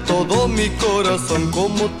entregarte todo mi corazón.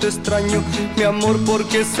 Como te extraño, mi amor, ¿por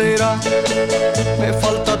qué será? Me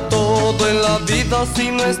falta todo en la vida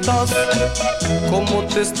si no estás. Como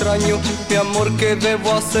te extraño, mi amor, ¿qué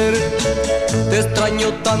debo hacer? Te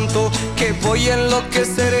extraño tanto que voy a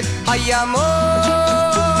enloquecer. Ay,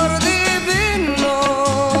 amor divino,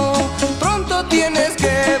 pronto tienes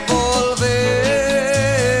que volver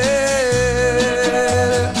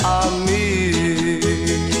a mí.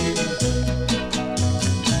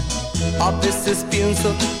 A veces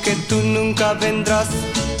pienso que tú nunca vendrás,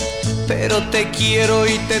 pero te quiero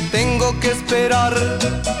y te tengo que esperar.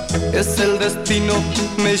 Es el destino,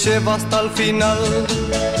 me lleva hasta el final,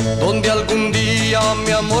 donde algún día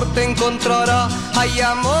mi amor te encontrará. Ay,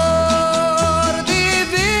 amor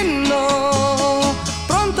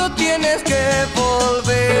tienes que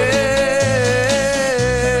volver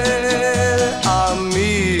a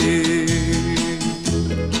mí.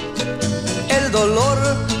 El dolor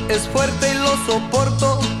es fuerte y lo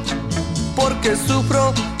soporto, porque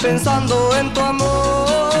sufro pensando en tu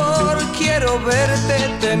amor. Quiero verte,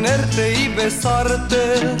 tenerte y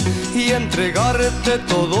besarte y entregarte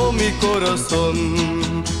todo mi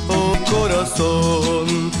corazón. Oh,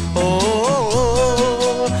 corazón, oh, oh,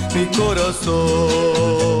 oh, mi corazón.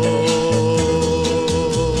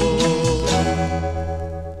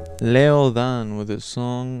 Leo Dan with his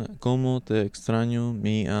song Como te extraño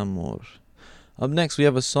mi amor. Up next we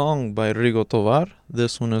have a song by Rigo Tovar.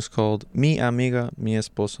 This one is called Mi amiga, mi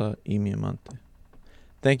esposa y mi amante.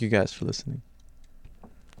 Thank you guys for listening.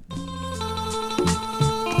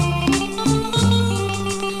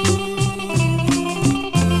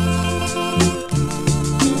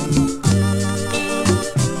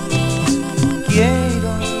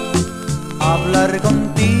 Quiero hablar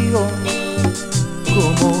contigo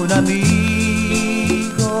como un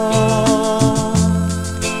amigo,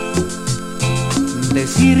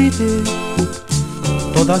 decirte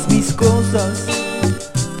todas mis cosas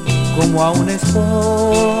como a una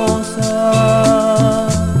esposa.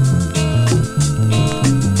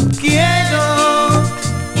 Quiero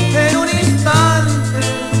en un instante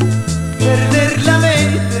perder la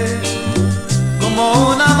mente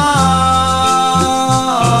como un amante.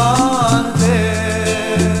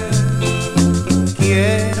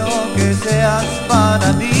 Quiero que seas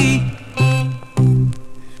para mí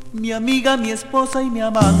mi amiga, mi esposa y mi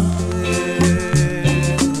amante.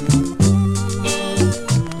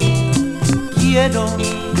 Quiero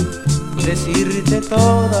decirte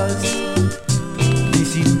todas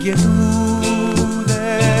mis inquietudes,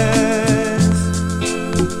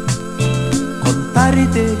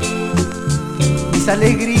 contarte mis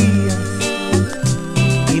alegrías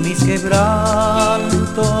y mis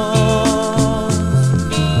quebrantos.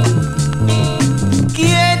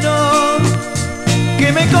 Quiero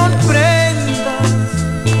que me comprendas,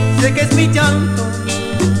 sé que es mi llanto,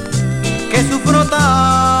 que sufro tanto.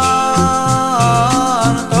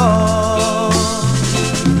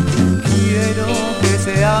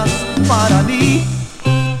 Para mí,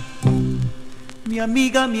 mi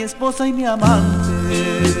amiga, mi esposa y mi amante.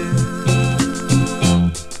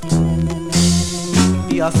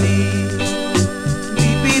 Y así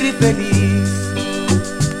vivir feliz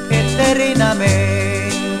eternamente,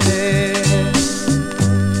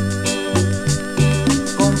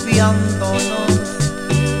 confiándonos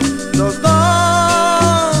los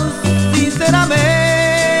dos sinceramente.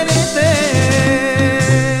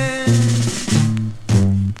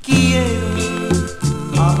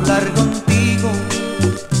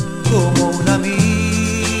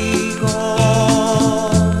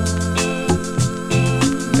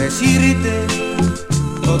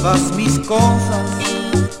 Todas mis cosas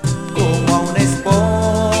como a una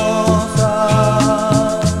esposa.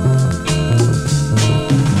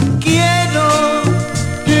 Quiero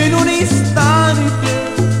en un instante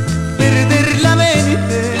perder la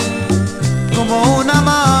mente como un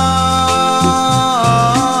amante.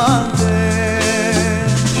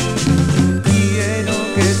 Quiero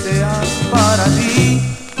que seas para mí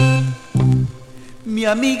mi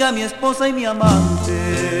amiga, mi esposa y mi amante.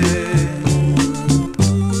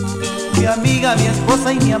 Mi amiga, mi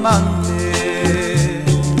esposa y mi amante.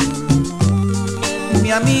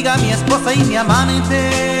 Mi amiga, mi esposa y mi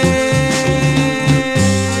amante.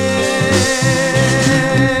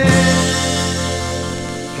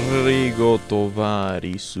 Rigo Tovar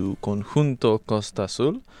y su conjunto Costa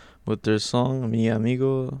Azul with their song Mi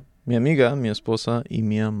amiga, mi esposa y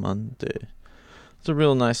mi amante. It's a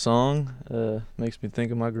real nice song. Makes me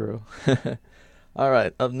think of my girl.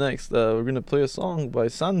 Alright, up next, we're going to play a song by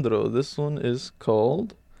Sandro. This one is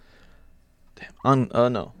called...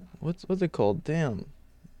 no. What's it called? Damn.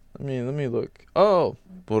 Let me look. Oh,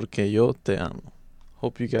 Porque Yo Te Amo.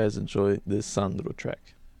 Hope you guys enjoy this Sandro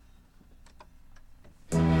track.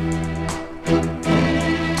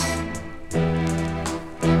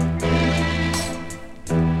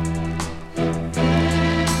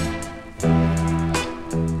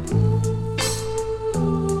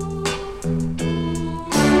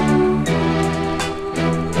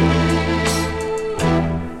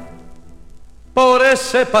 Por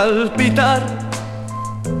ese palpitar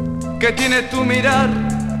que tiene tu mirar,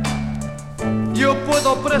 yo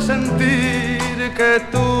puedo presentir que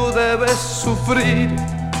tú debes sufrir,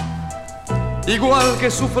 igual que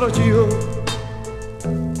sufro yo,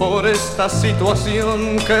 por esta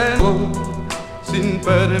situación que no, sin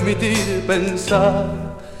permitir pensar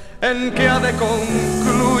en que ha de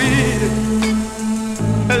concluir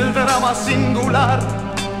el drama singular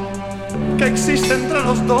que existe entre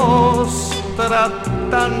los dos,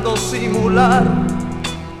 tratando simular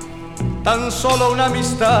tan solo una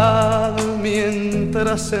amistad,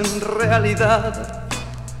 mientras en realidad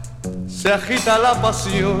se agita la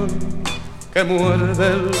pasión que muerde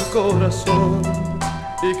el corazón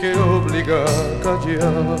y que obliga a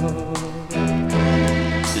callar.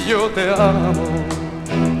 Yo te amo,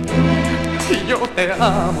 yo te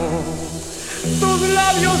amo. Tus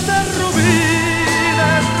labios de rubí,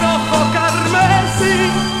 de rojo carmesí,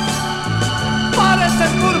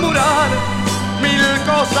 parecen murmurar mil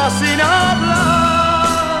cosas sin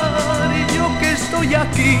hablar. Y yo que estoy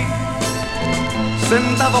aquí,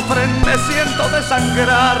 sentado frente, siento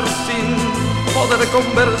desangrar sin poder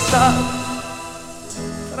conversar,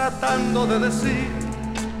 tratando de decir,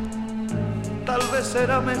 tal vez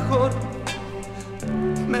será mejor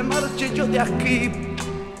me marche yo de aquí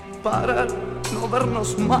para no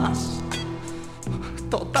vernos más.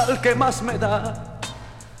 Total, ¿qué más me da?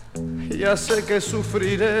 Ya sé que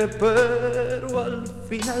sufriré, pero al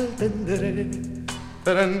final tendré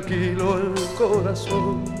tranquilo el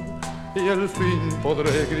corazón y al fin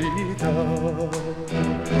podré gritar: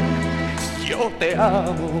 yo te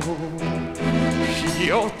amo,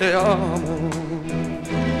 yo te amo.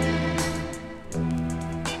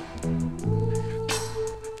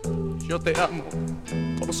 Yo te amo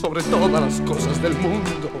por sobre todas las cosas del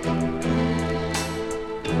mundo.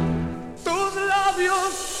 Tus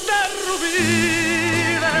labios de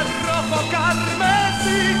rubí, de rojo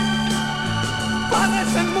carmesí,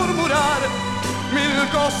 parecen murmurar mil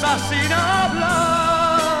cosas sin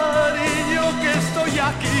hablar. Y yo que estoy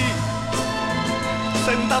aquí,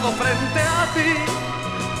 sentado frente a ti,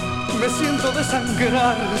 me siento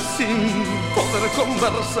desangrar sin poder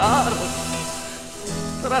conversar,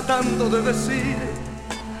 tratando de decir,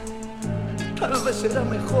 tal vez será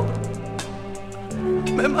mejor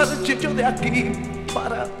me marche yo de aquí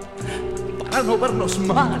para no vernos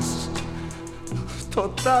más.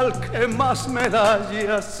 Total, ¿qué más me da?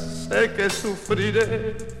 Ya sé que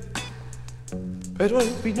sufriré, pero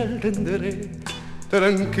al final tendré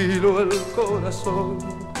tranquilo el corazón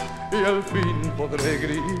y al fin podré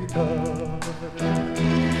gritar: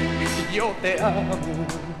 yo te amo,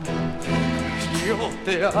 yo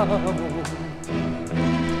te amo,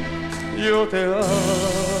 yo te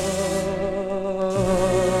amo.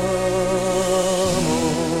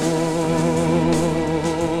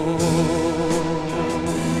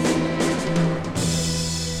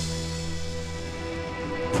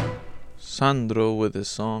 Sandro with his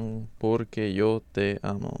song Porque Yo Te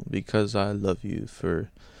Amo, Because I Love You, for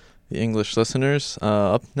the English listeners.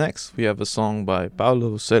 Up next, we have a song by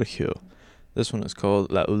Paulo Sergio. This one is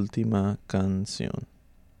called La Última Canción.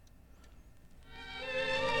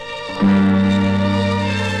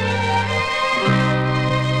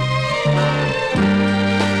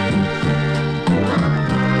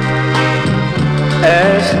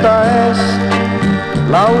 Esta es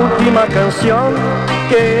la última canción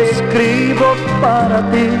que escribo para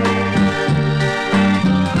ti.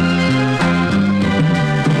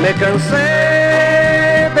 Me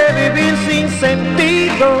cansé de vivir sin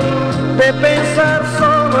sentido, de pensar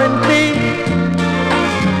solo en ti.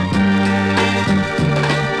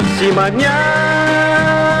 Si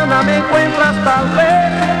mañana me encuentras tal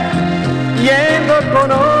vez yendo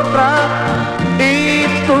con otra y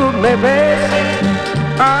tú me ves,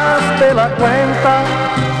 hazte la cuenta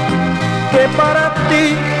que para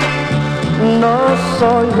ti no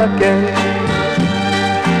soy aquel.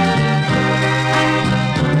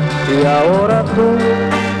 Y ahora tú,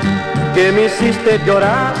 que me hiciste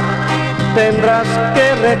llorar, tendrás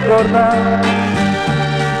que recordar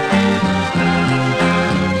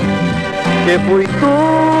que fui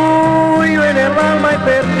tuyo en el alma y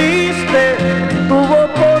perdiste tu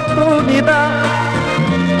oportunidad.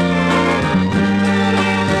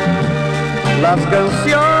 Las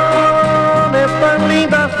canciones tan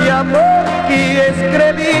lindas de amor que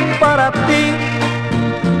escribí para ti,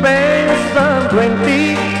 pensando en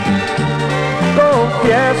ti,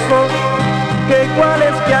 confieso que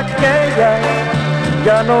iguales que aquella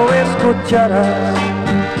ya no escucharás.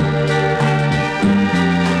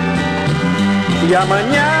 Ya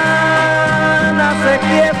mañana sé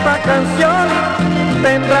que esta canción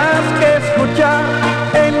tendrás que escuchar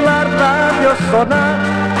en la radio sonar.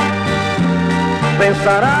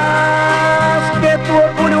 Pensarás que tu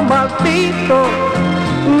orgullo maldito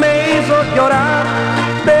me hizo llorar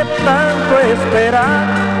de tanto esperar.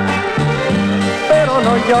 Pero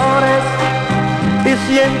no llores y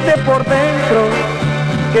siente por dentro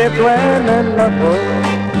que duele la voz.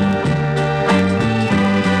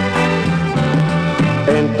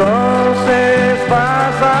 entonces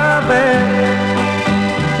vas a ver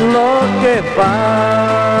lo que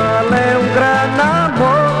vale un gran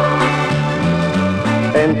amor.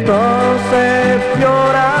 Entonces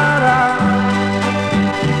llorarás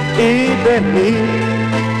y de mí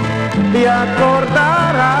te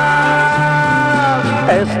acordarás.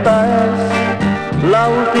 Esta es la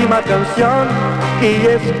última canción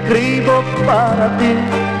que escribo para ti.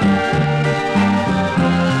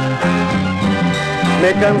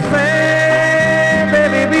 Me cansé de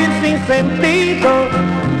vivir sin sentido,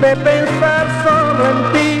 de pensar solo en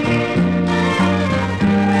ti.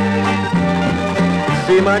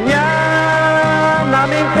 Si mañana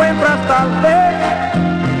me encuentras tal vez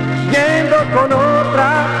yendo con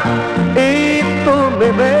otra y tú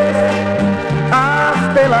me ves,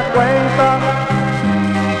 hazte la cuenta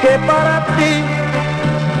que para ti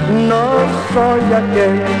no soy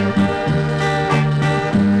aquel.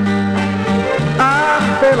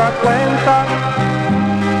 Hazte la cuenta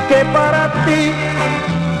que para ti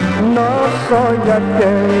no soy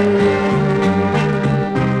aquel.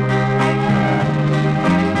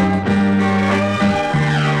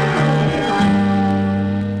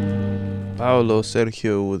 Paulo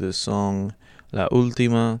Sergio with his song La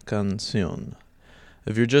Última Canción.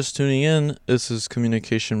 If you're just tuning in, this is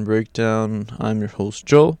Communication Breakdown. I'm your host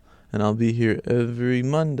Joel, and I'll be here every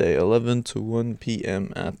Monday, 11 to 1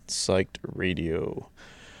 p.m. at Psyched Radio.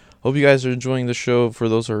 Hope you guys are enjoying the show. For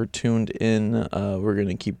those who are tuned in, we're going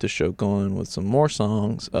to keep the show going with some more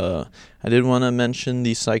songs. I did want to mention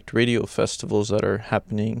the Psyched Radio festivals that are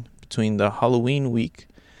happening between the Halloween week.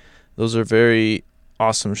 Those are very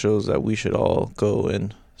awesome shows that we should all go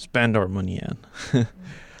and spend our money on.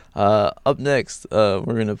 Up next, we're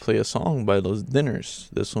going to play a song by Los Dinners.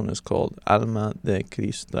 This one is called Alma de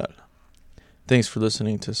Cristal. Thanks for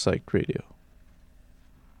listening to Psyched Radio.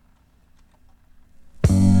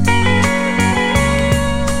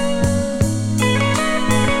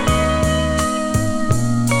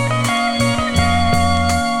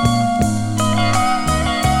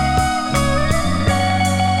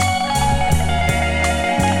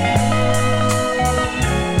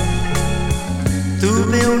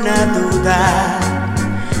 Tuve una duda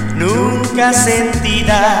nunca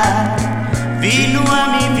sentida, vino a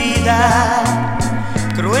mi vida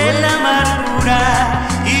cruel amargura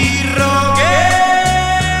y rogué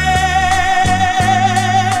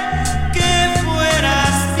que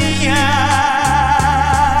fueras mía.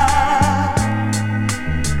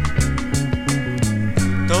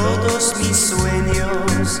 Todos mis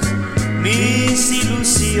sueños, mis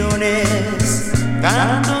ilusiones,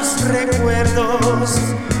 tantos recuerdos,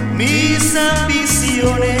 mis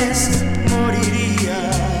ambiciones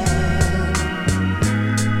morirían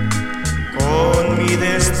con mi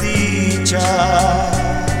desdicha.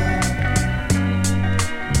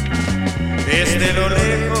 Desde lo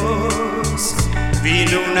lejos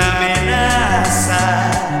vino una amenaza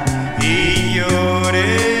y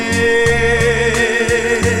lloré,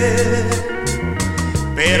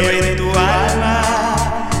 pero en tu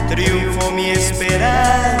alma triunfó mi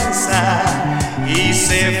esperanza y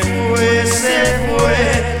se fue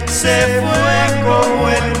como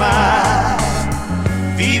el mar.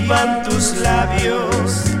 Vivan tus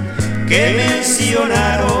labios que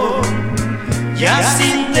mencionaron ya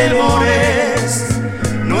sin temores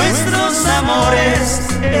nuestros amores,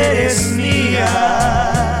 eres mía,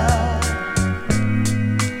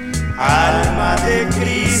 alma de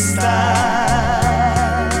cristal.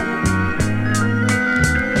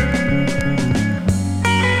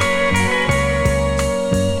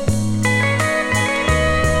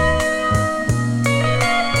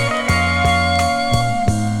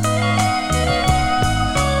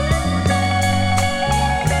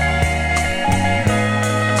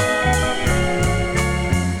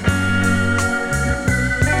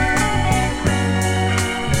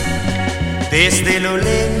 Desde lo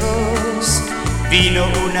lejos vino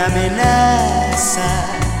una amenaza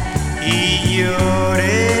y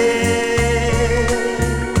lloré,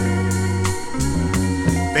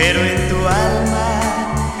 pero en tu alma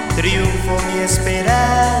triunfó mi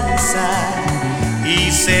esperanza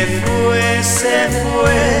y se fue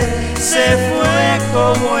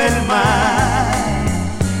como el mar.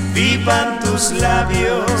 Vivan tus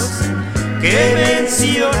labios que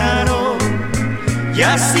mencionaron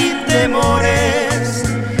ya sin temores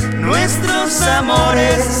nuestros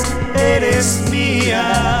amores, eres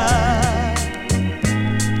mía,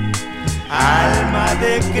 alma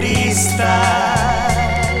de cristal,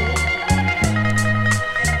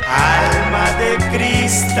 alma de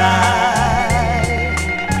cristal,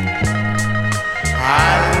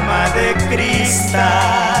 alma de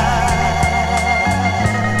cristal.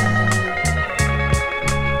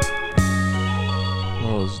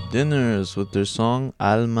 Dinners with their song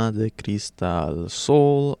Alma de Cristal,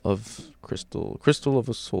 Soul of Crystal, Crystal of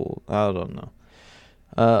a Soul. I don't know.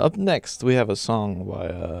 Up next, we have a song by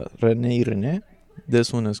René.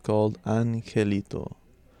 This one is called Angelito.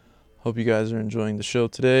 Hope you guys are enjoying the show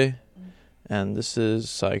today. And this is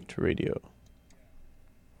Psyched Radio.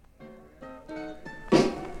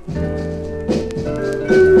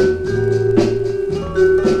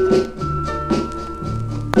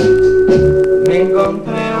 Me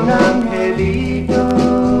encontré un angelito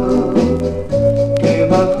que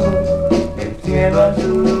bajó del cielo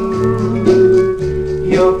azul.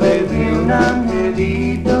 Yo pedí un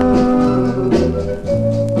angelito,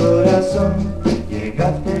 corazón,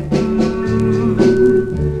 llegaste tú.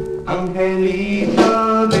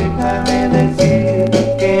 Angelito, déjame decir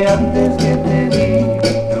que antes que te vi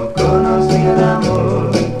no conocí el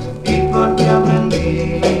amor y por ti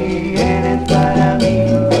aprendí. Eres para mí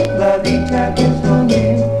la dicha que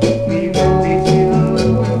soñé, mi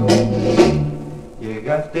bendición.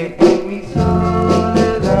 Llegaste en mi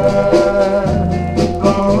soledad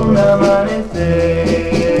como un amanecer,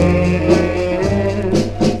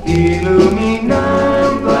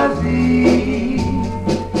 iluminando así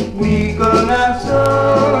mi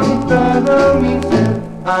corazón, todo mi ser.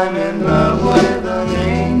 I'm in love with an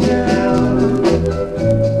angel,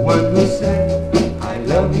 one who said I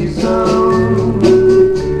love you so.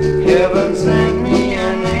 Heaven sent me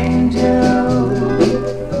an angel,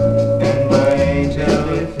 and my angel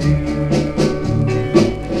is you.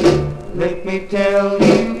 Let me tell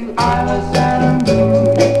you, I was sad and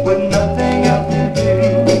blue, with nothing else to do,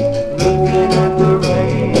 looking at the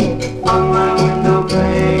rain on my window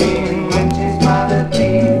pane. When she smiled at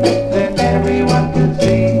me, then everyone could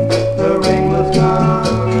see the rain was gone.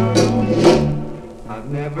 I've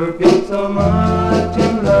never been so much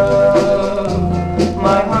in love,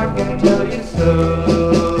 my heart can tell you so.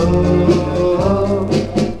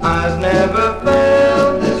 I've never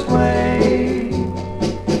felt this way,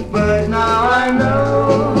 but now I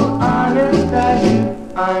know, honest as you,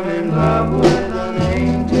 I'm in love with an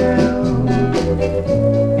angel.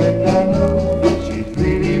 And I know she's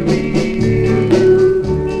really real.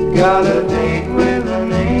 Got a date with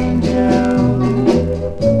an angel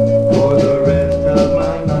for the rest of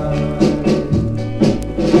my life.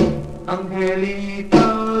 Angelito,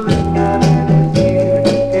 déjame decir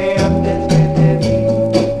que antes que te vi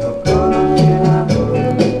no conocí el amor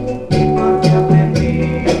y por ti aprendí.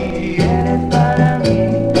 Eres para mí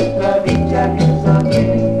la dicha que soñé.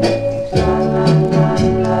 Sa la la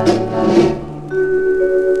la la.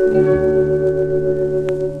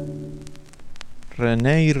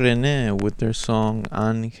 René with their song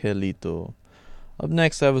Angelito. Up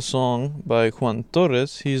next, I have a song by Juan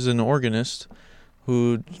Torres. He's an organist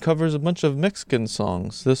who covers a bunch of Mexican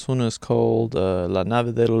songs. This one is called La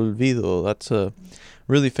Nave del Olvido. That's a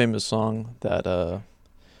really famous song that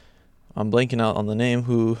I'm blanking out on the name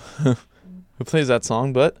who who plays that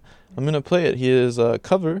song, but I'm going to play it. He is a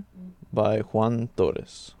cover by Juan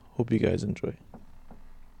Torres. Hope you guys enjoy.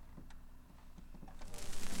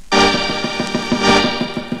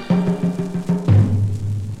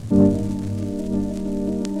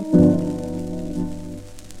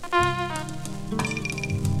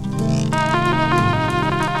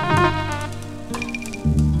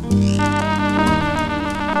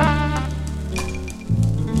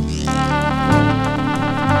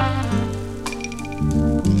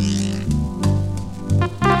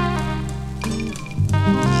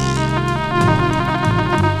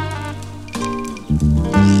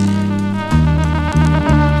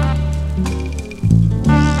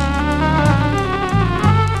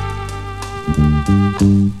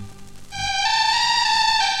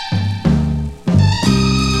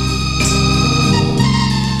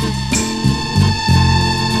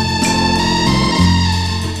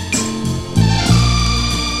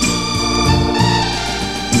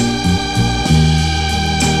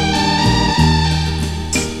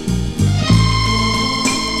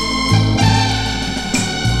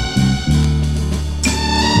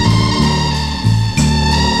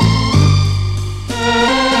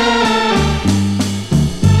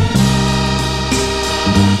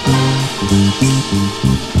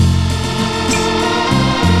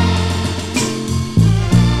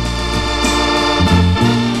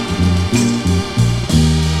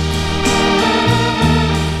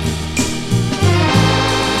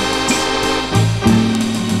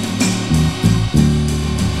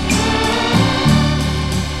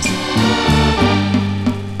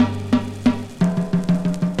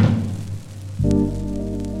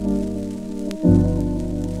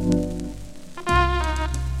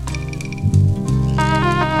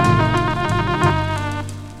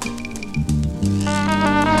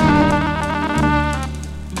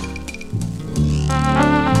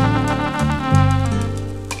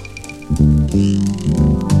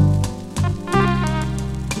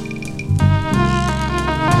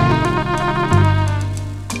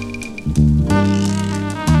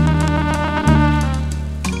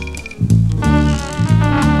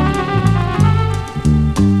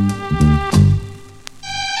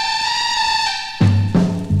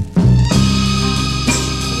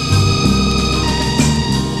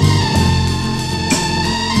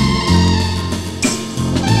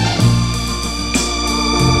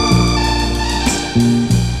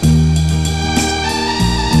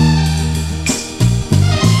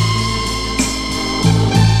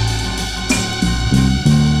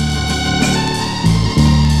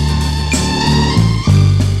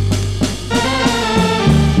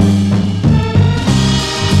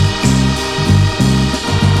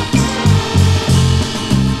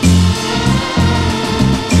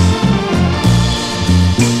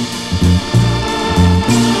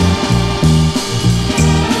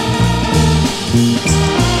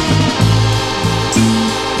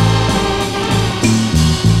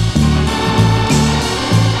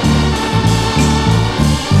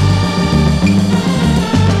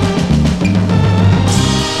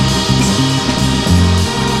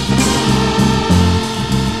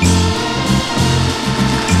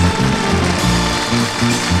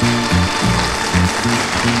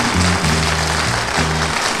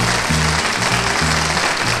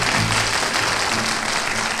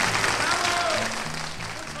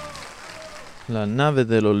 La Nave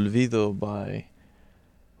del Olvido by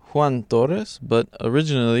Juan Torres, but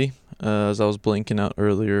originally, as I was blanking out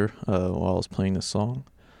earlier while I was playing this song,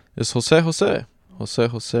 is Jose Jose. Jose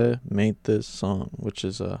Jose made this song, which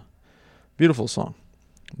is a beautiful song.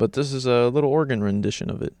 But this is a little organ rendition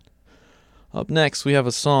of it. Up next, we have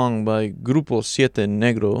a song by Grupo Siete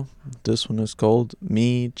Negro. This one is called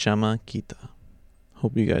Mi Chamaquita.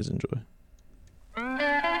 Hope you guys enjoy.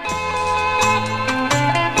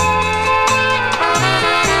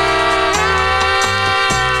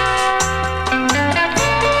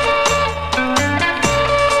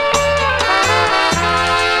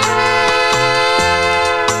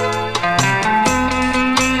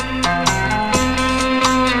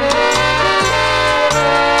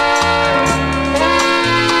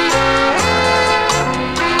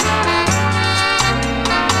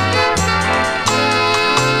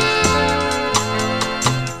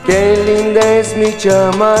 Qué linda es mi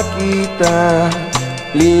chamaquita,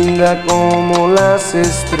 linda como las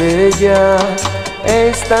estrellas.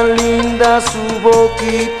 Es tan linda su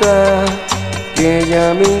boquita que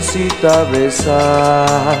ella me incita a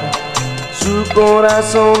besar. Su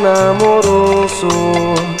corazón amoroso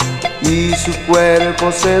y su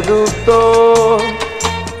cuerpo seductor,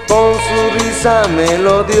 con su risa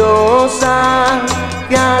melodiosa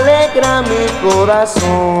que alegra mi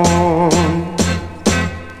corazón.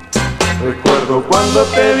 Recuerdo cuando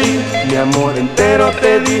te vi, mi amor entero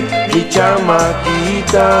te di, mi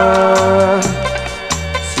chamaquita.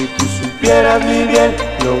 Si tú supieras mi bien,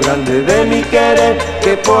 lo grande de mi querer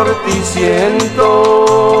que por ti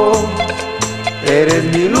siento. Eres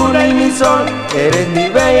mi luna y mi sol, eres mi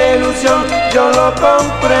bella ilusión, yo lo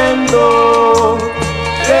comprendo.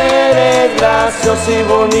 Eres graciosa y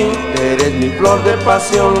bonita, eres mi flor de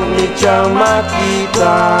pasión, mi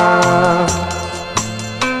chamaquita.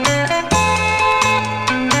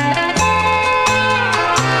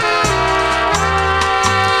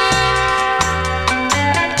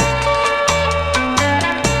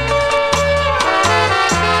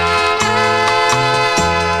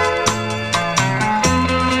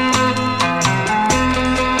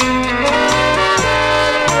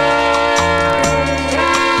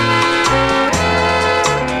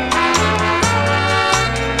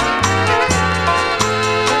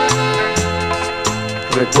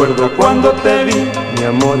 Recuerdo cuando te vi, mi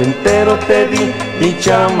amor entero te di, mi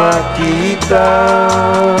chamaquita.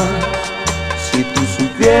 Si tú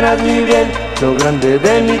supieras mi bien, lo grande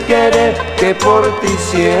de mi querer que por ti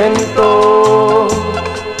siento.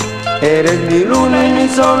 Eres mi luna y mi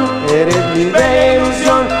sol, eres mi bella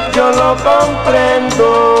ilusión, yo lo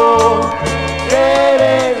comprendo.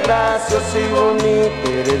 Eres graciosa y bonita,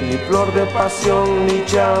 eres mi flor de pasión, mi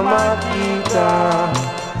chamaquita.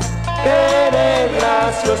 Eres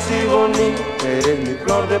graciosa y bonita, eres mi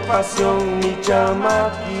flor de pasión, mi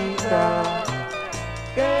chamaquita.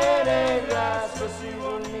 Eres graciosa y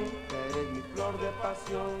bonita, eres mi flor de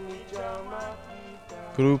pasión, mi chamaquita.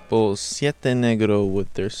 Grupo Siete Negro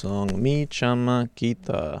with their song Mi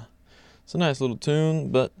Chamaquita. It's a nice little tune,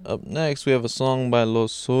 but up next we have a song by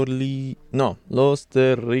Los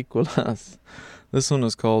Terrícolas. This one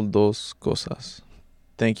is called Dos Cosas.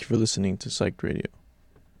 Thank you for listening to Psyched Radio.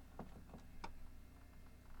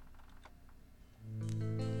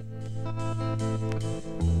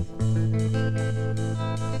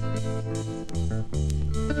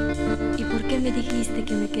 ¿Y por qué me dijiste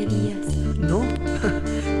que me querías? No,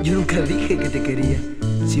 yo nunca dije que te quería.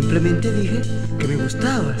 Simplemente dije que me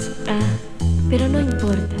gustabas. Ah, pero no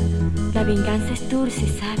importa. La venganza es dulce,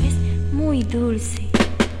 ¿sabes? Muy dulce.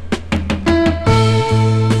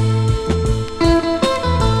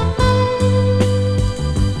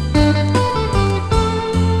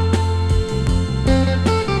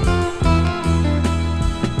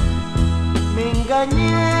 Me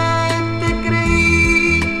engañé, te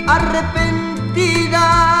creí arrepentida,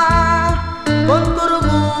 con tu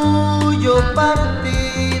orgullo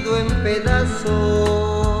partido en pedazos.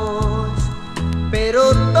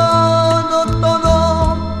 Pero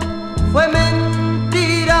todo fue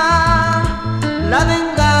mentira. La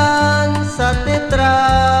venganza te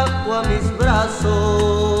trajo a mis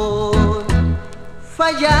brazos.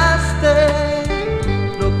 Fallaste,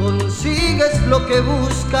 no consigues lo que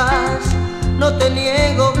buscas. No te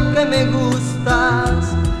niego que me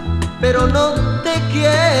gustas, pero no te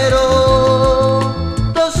quiero.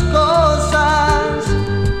 Dos cosas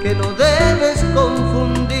que no debes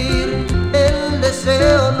confundir. El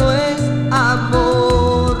deseo no es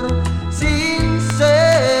amor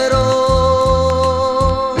sincero.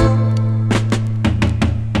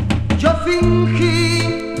 Yo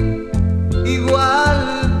fingí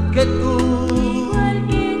igual que tú.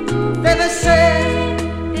 Debe ser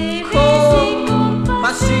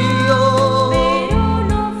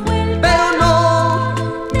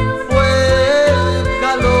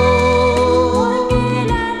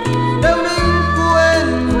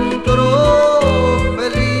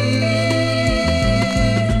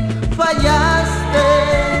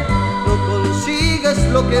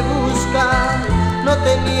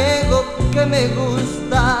niego que me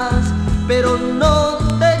gustas, pero no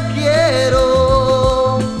te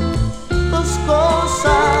quiero. Dos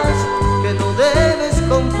cosas que no debes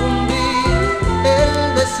confundir.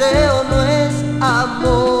 El deseo no es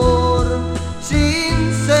amor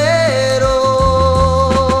sincero.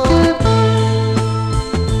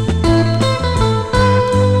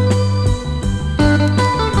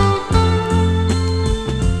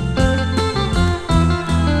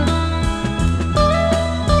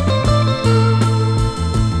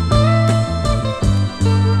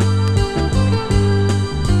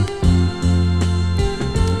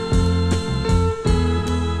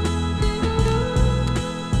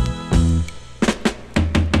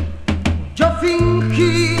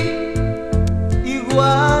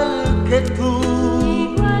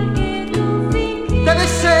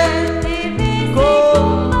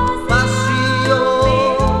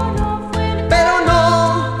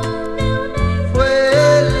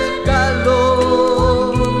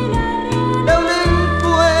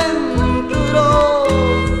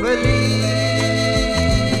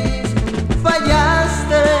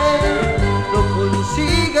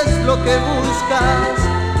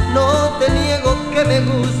 No te niego que me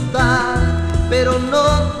gusta, pero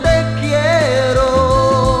no te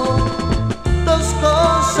quiero. Dos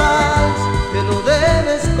cosas que no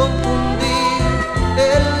debes confundir.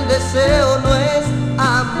 El deseo no es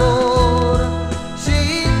amor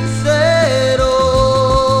sincero.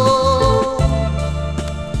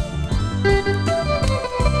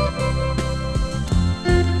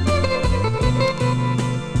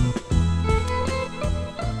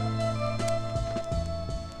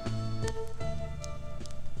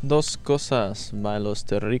 Dos Cosas by Los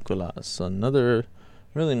Terrícolas, another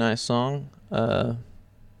really nice song.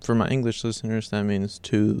 For my English listeners, that means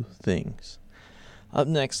two things. Up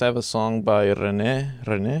next, I have a song by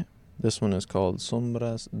René. This one is called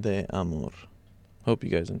Sombras de Amor. Hope you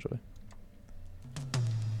guys enjoy.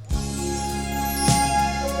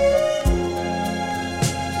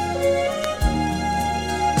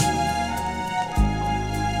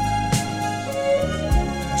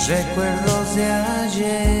 Recuerdos de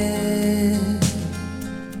ayer,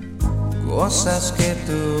 cosas que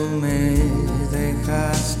tú me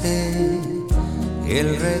dejaste,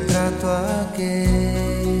 el retrato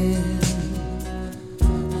aquel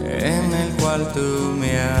en el cual tú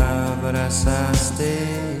me abrazaste,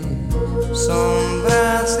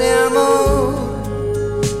 sombras de amor,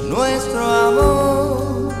 nuestro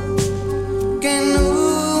amor que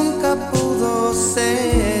nunca pudo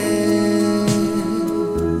ser.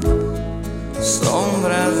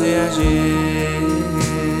 Sombras de ayer,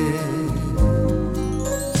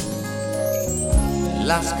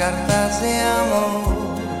 las cartas de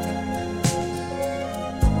amor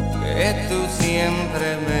que tú siempre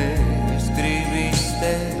me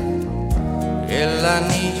escribiste, el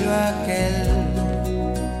anillo aquel,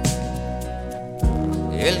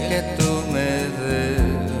 el que tú me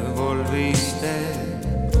devolviste,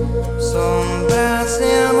 sombras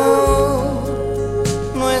de amor,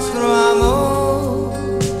 nuestro amor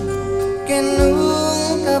que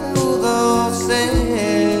nunca pudo ser,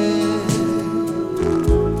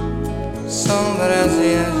 sombras de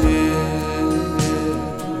ayer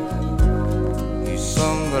y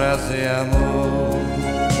sombras de amor.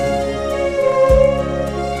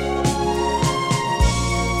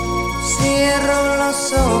 Cierro los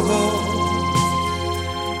ojos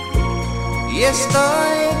y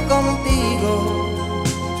estoy contigo,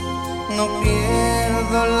 no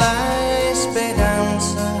pierdo la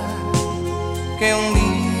esperanza que un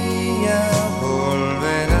día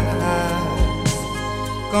volverás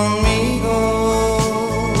conmigo.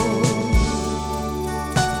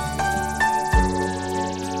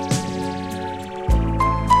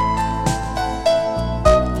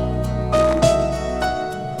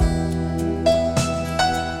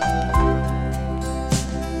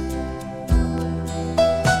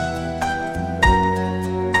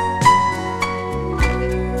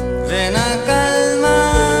 Ven a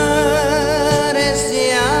calmar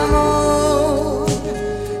ese amor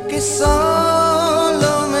que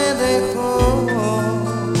solo me dejó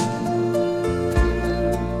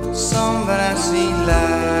sombras y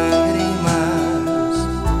lágrimas,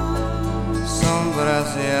 sombras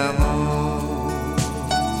de amor.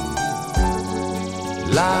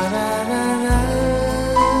 La la la la.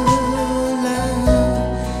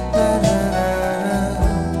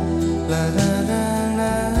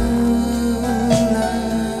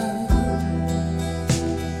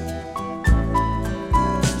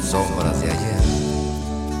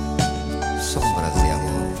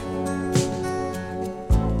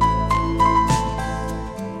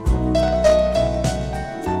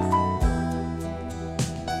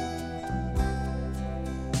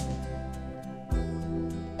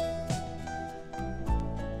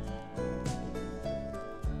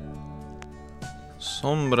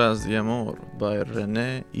 Sombras de Amor by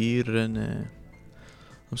René y René.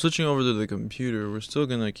 I'm switching over to the computer. We're still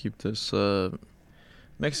gonna keep this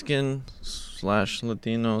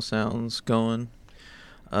Mexican/Latino sounds going.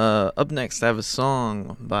 Up next, I have a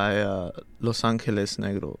song by Los Ángeles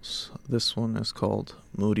Negros. This one is called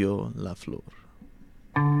Murió la Flor.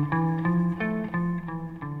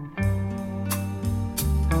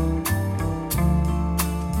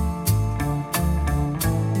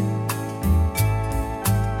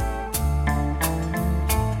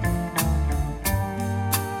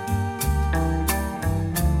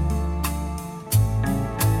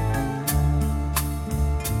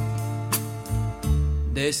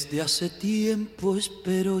 Desde hace tiempo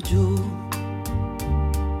espero yo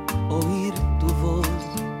oír tu voz,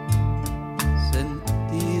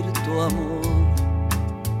 sentir tu amor,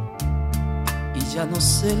 y ya no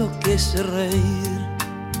sé lo que es reír,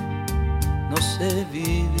 no sé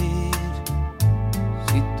vivir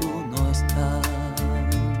si tú no estás.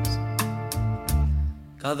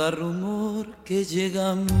 Cada rumor que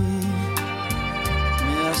llega a mí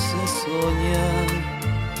me hace soñar.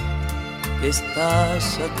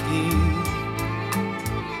 Estás aquí,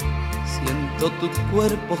 siento tu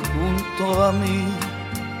cuerpo junto a mí,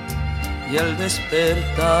 y al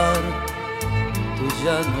despertar tú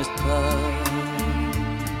ya no estás.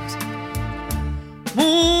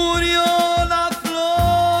 Murió la flor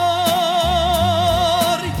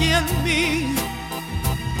y en mí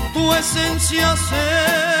tu esencia se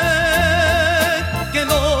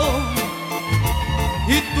quedó,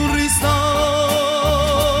 y tu risa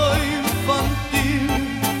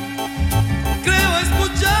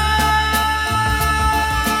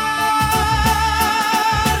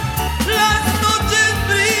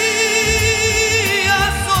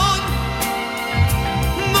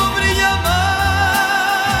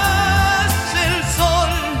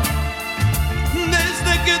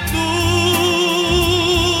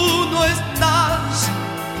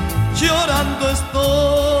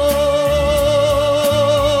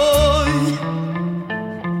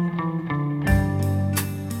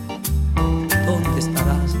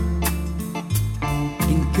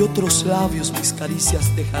otros labios mis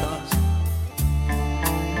caricias dejarás,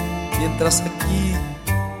 mientras aquí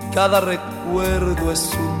cada recuerdo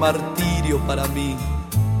es un martirio para mí.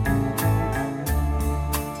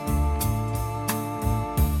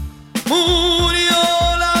 Murió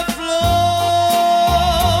la flor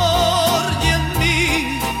y en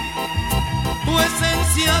mí tu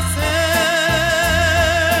esencia se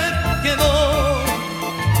quedó,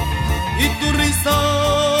 y tu risa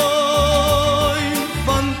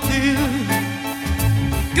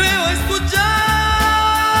creo escuchar.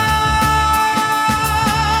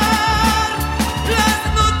 Las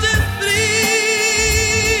noches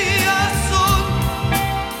frías son,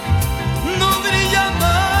 no brilla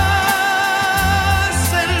más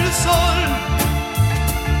el sol,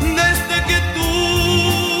 desde que tú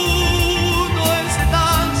no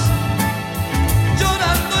estás,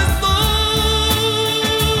 llorando estoy.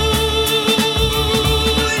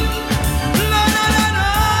 La la la la.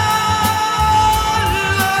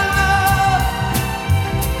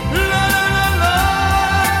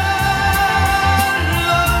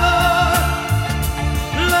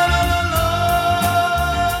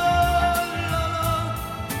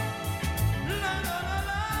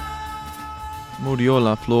 Murió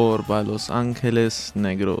la Flor by Los Ángeles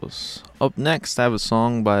Negros. Up next, I have a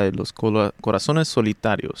song by Los Corazones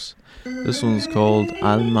Solitarios. This one's called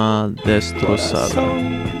Alma Destrozada.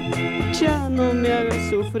 Corazón, ya no me hagas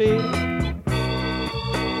sufrir.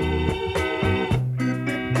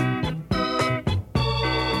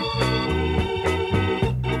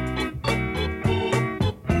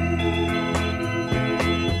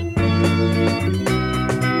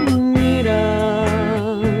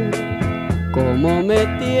 Cómo me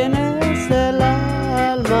tienes el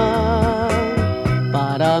alma,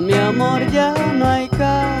 para mi amor ya no hay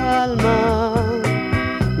calma,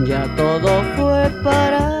 ya todo fue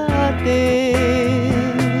para ti.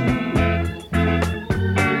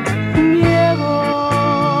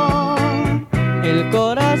 Llevo el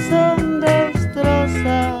corazón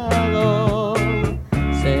destrozado,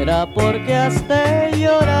 será porque hasta he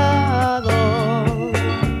llorado,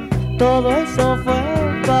 todo eso fue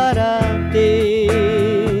para ti.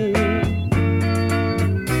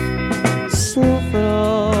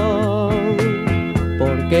 Sufro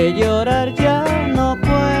porque llorar ya no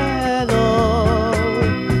puedo,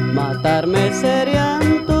 matarme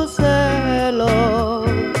serían tus celos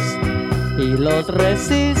y los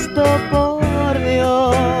resisto por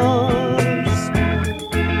Dios.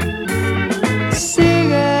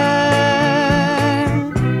 Sigue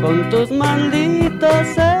con tus malditos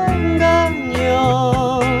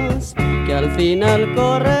final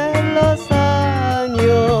corren los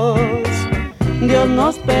años, Dios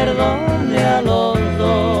nos perdone a los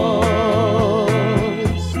dos.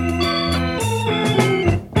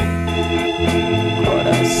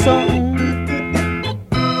 Corazón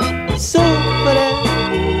sufre,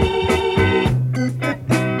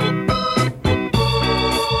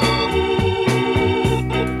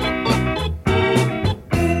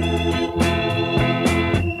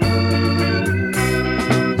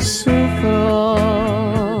 sufro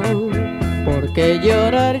porque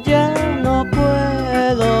llorar ya no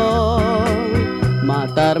puedo,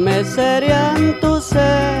 matarme serían tus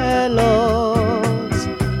celos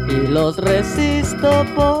y los resisto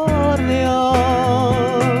por Dios.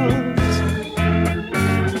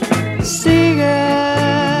 Sigue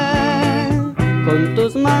con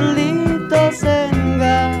tus malditos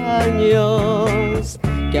engaños,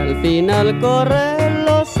 que al final corren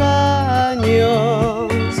los años,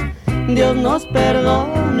 Dios nos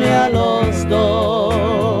perdone a los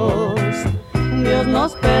dos, Dios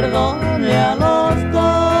nos perdone a los dos.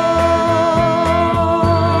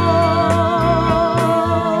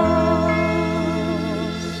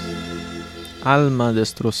 Alma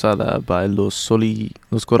Destrozada by Los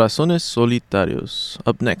Corazones Solitarios.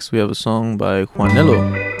 Up next we have a song by Juanelo.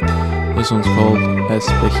 This one's called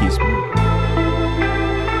Espejismo.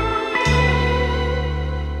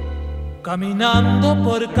 Caminando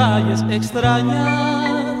por calles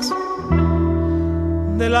extrañas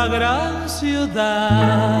de la gran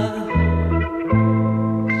ciudad,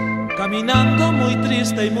 caminando muy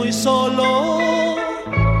triste y muy solo,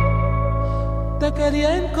 te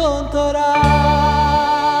quería encontrar.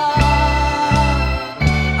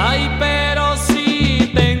 Ay, pero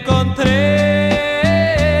si te encontré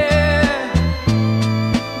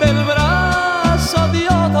del brazo de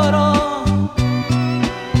otro,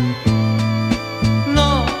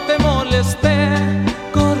 no te molesté,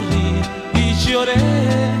 corrí y lloré,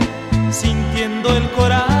 sintiendo el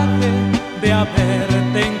coraje de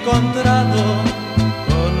haberte encontrado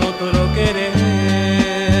con otro querer.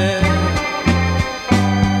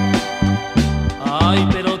 Ay,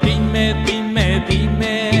 pero dime, dime,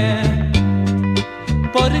 dime,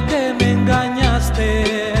 ¿por qué me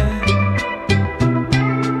engañaste?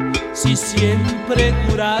 Si siempre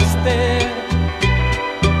juraste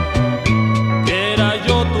que era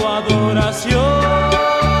yo tu adoración.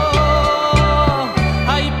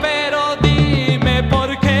 Ay, pero dime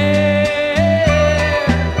por qué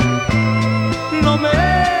no me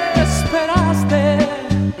esperaste.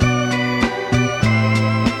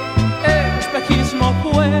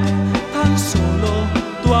 Fue tan solo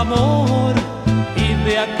tu amor y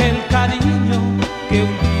de aquel cariño que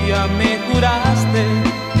un día me juraste,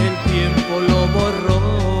 el tiempo lo borró.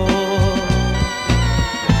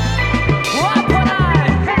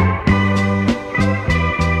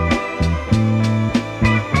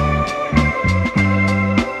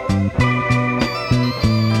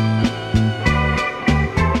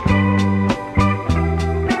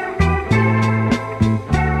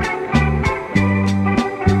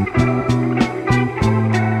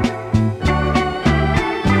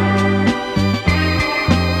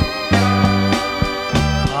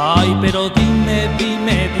 Pero dime,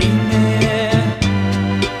 dime, dime,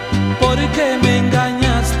 ¿por qué me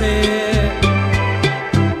engañaste?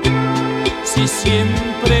 Si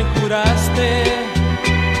siempre juraste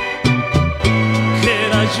que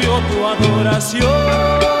era yo tu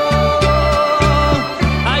adoración.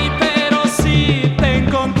 Ay, pero si te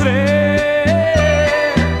encontré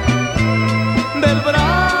del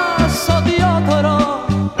brazo de otro,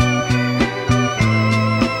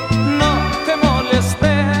 no te molesté,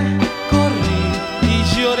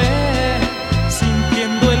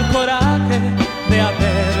 de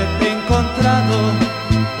haberte encontrado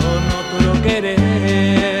con otro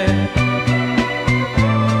querer.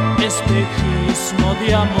 Espejismo de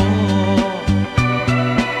amor,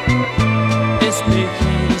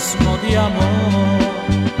 espejismo de amor,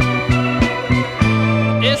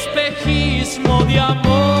 espejismo de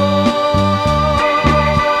amor.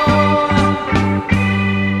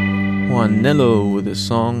 Juanelo with the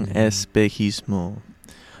song Espejismo.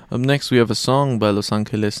 Up next we have a song by Los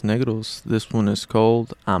Angeles Negros. This one is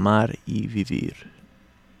called Amar y Vivir.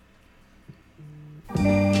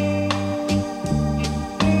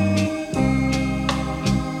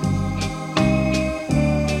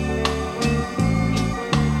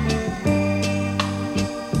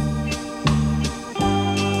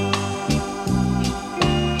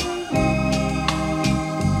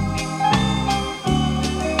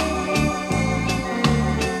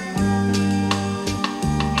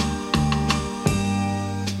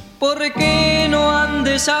 ¿Por qué no han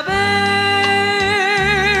de saber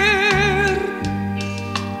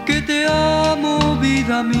que te amo,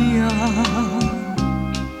 vida mía.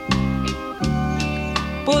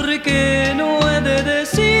 Porque no he de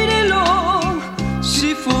decirlo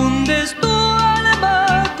si fundes tu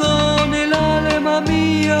alma con el alma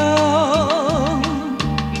mía.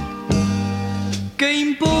 ¿Qué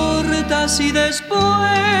importa si después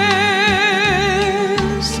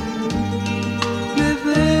me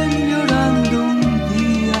ven llorando un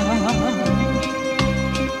día?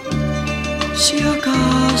 Si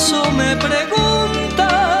acaso me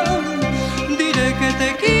preguntan, diré que te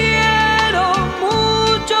quiero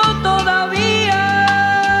mucho todavía.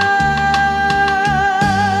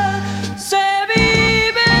 Se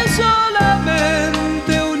vive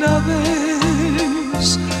solamente una vez,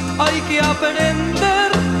 hay que aprender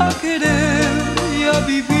a querer y a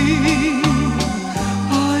vivir.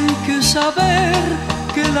 Hay que saber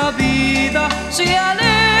que la vida se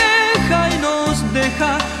aleja y nos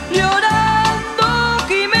deja llorando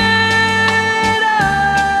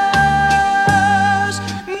quimeras.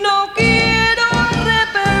 No quiero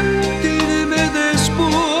arrepentirme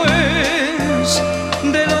después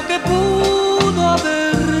de lo que pudo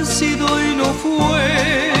haber sido y no fue.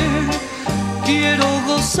 Quiero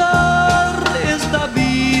gozar esta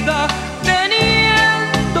vida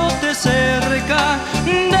teniéndote cerca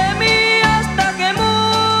de mí hasta que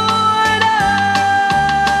muera.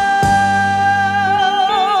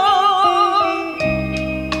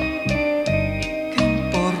 ¿Qué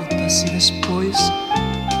importa si después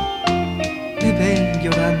me ven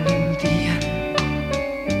llorando un día?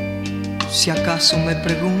 Si acaso me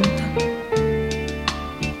preguntan,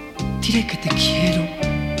 diré que te quiero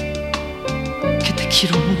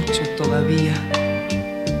mucho todavía.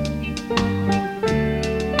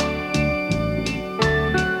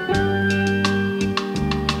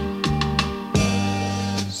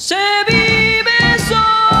 Se vive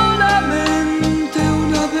solamente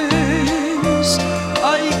una vez,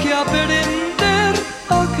 hay que aprender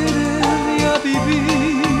a querer y a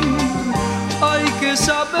vivir. Hay que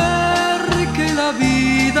saber que la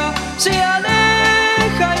vida se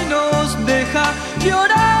aleja y nos deja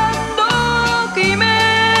llorar.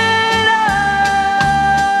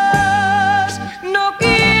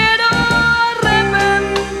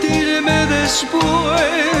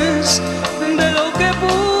 Después de lo que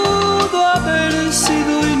pudo haber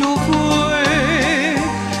sido y no fue,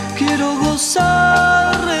 quiero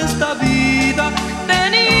gozar esta vida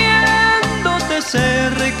teniéndote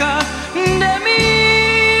cerca de mí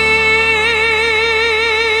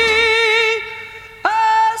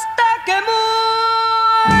hasta que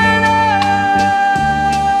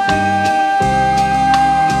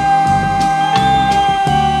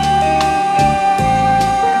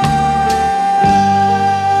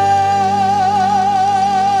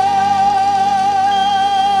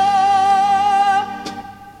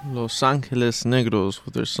Los Ángeles Negros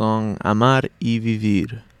with their song Amar y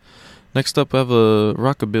Vivir. Next up, we have a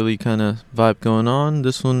rockabilly kind of vibe going on.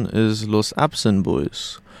 This one is Los Absent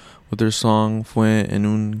Boys with their song Fue en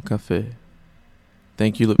un Café.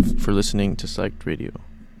 Thank you for listening to Psyched Radio.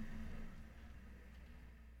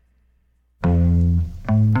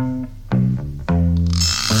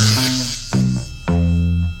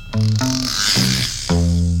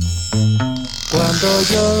 Cuando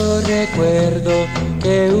yo recuerdo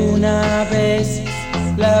que una vez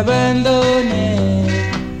la abandoné,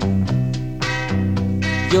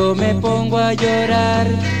 yo me pongo a llorar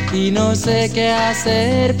y no sé qué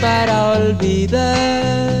hacer para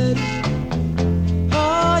olvidar.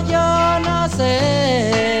 Oh, yo no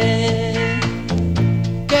sé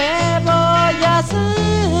qué voy a hacer.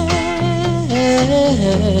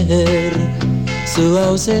 Su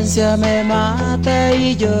ausencia me mata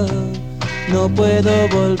y yo no puedo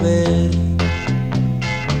volver.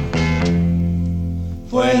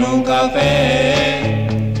 Fue en un café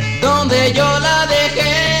donde yo la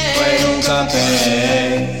dejé. Fue en un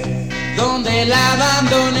café donde la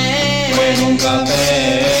abandoné. Fue en un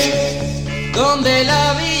café donde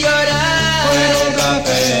la vi llorar. Fue en un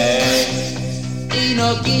café y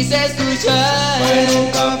no quise escuchar. Fue en un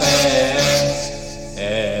café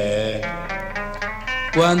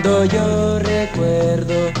Cuando yo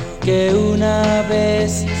recuerdo que una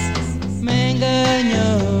vez me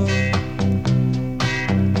engañó,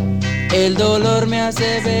 el dolor me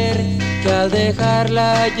hace ver que al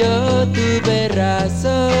dejarla yo tuve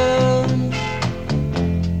razón.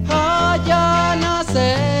 Oh, yo no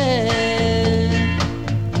sé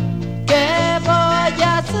qué voy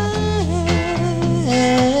a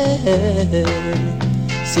hacer.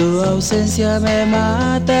 Su ausencia me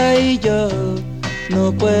mata y yo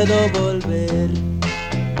no puedo volver.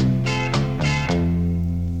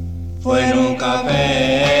 Fue en un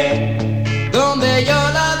café donde yo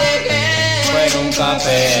la dejé. Fue en un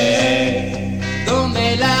café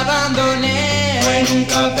donde la abandoné. Fue en un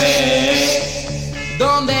café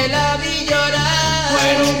donde la vi llorar.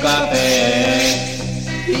 Fue en un café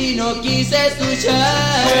y no quise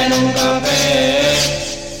escuchar. Fue en un café.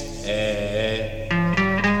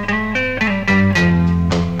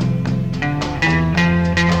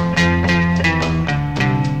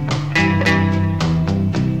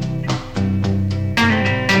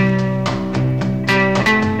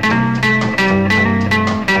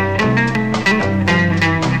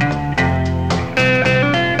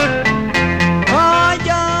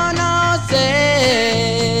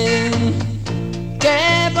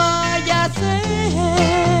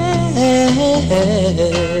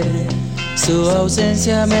 Su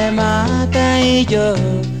ausencia me mata y yo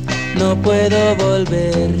no puedo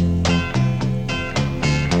volver.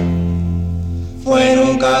 Fue en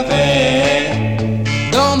un café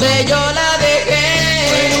donde yo la dejé.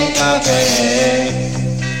 Fue en un café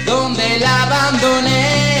donde la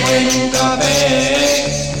abandoné. Fue en un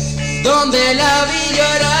café donde la vi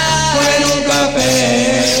llorar. Fue en un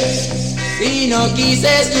café y no quise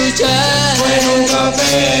escuchar. Fue en un café.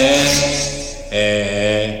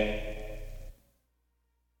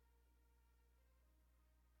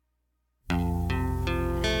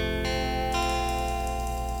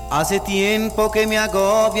 Hace tiempo que me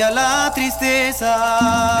agobia la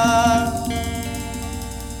tristeza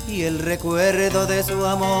y el recuerdo de su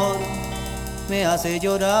amor me hace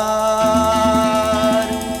llorar.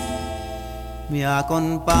 Me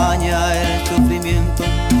acompaña el sufrimiento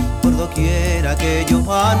por doquiera que yo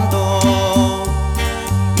ando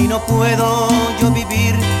y no puedo yo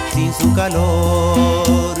vivir sin su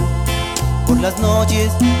calor. Por las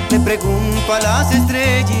noches le pregunto a las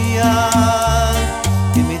estrellas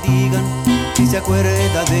que me digan si se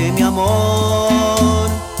acuerda de mi amor,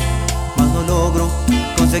 mas no logro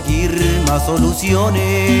conseguir más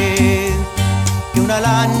soluciones que una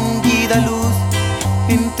lánguida luz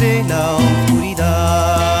entre la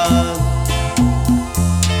oscuridad.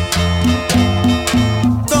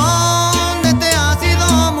 ¿Dónde te has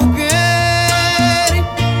ido, mujer?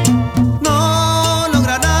 No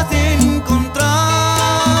lograrás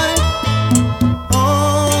encontrar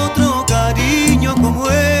otro cariño como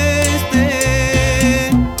este.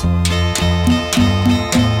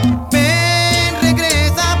 Ven,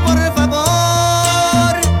 regresa por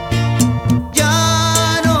favor,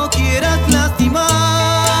 ya no quieras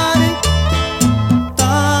lastimar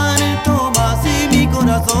tanto más en mi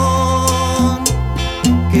corazón,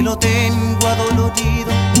 que lo tengo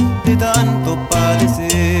adolorido de tanto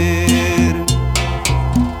padecer.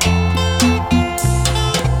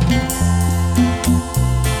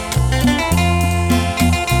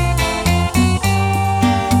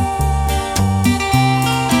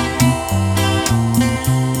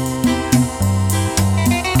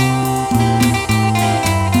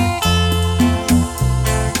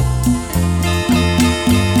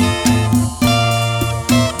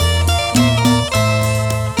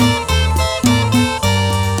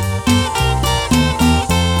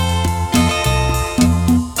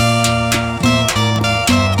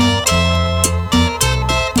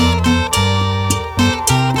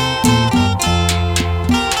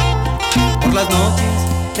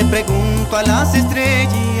 Pregunto a las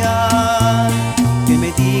estrellas que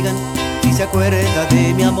me digan si se acuerda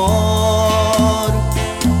de mi amor,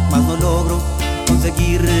 mas no logro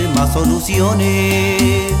conseguir más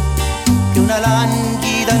soluciones que una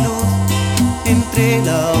lánguida luz entre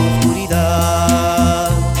la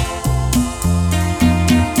oscuridad.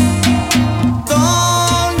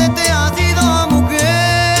 ¿Dónde te has ido,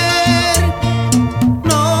 mujer?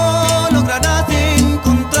 No lograrás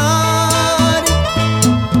encontrar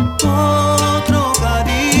otro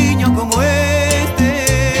cariño como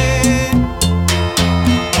este.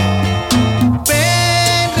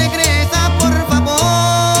 Ven, regresa por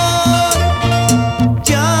favor,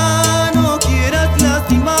 ya no quieras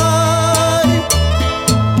lastimar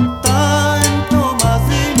tanto más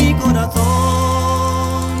en mi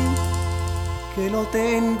corazón, que lo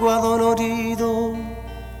tengo adolorido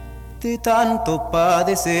de tanto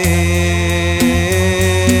padecer.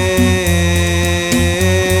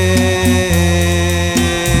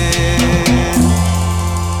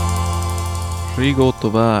 Rigo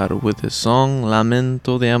Tovar with his song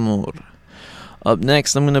Lamento de Amor. Up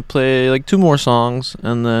next, I'm going to play like 2 more songs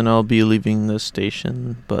and then I'll be leaving the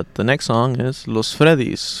station. But the next song is Los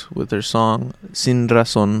Freddys with their song Sin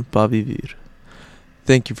Razón Pa' Vivir.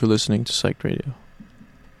 Thank you for listening to Psych Radio.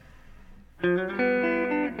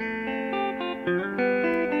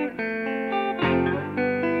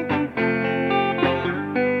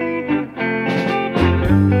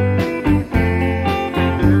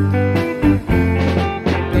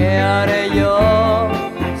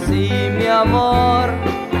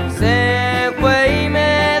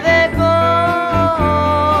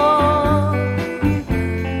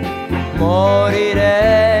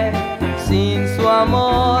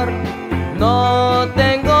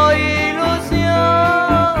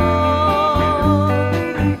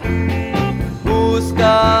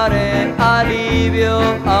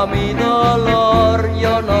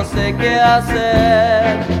 sé qué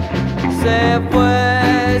hacer. Se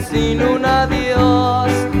fue sin un adiós.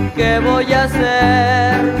 ¿Qué voy a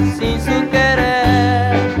hacer sin su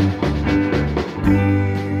querer?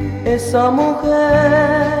 Esa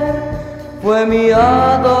mujer fue mi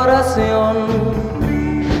adoración.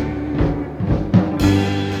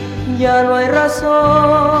 Ya no hay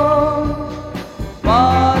razón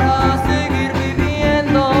para seguir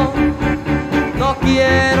viviendo. No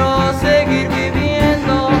quiero seguir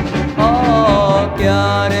viviendo. Oh, ¿qué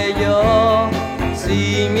haré yo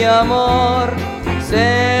si mi amor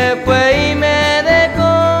se fue y me dejó?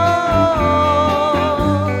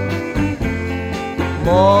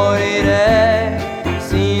 Moriré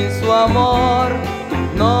sin su amor,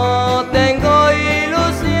 no tengo ilusión.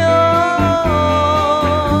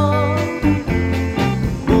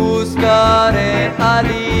 Buscaré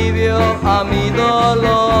alivio a mi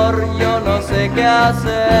dolor, yo no sé qué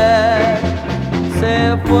hacer.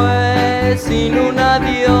 Se fue sin un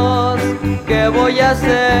adiós, ¿qué voy a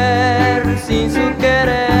hacer sin su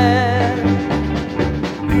querer?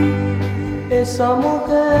 Esa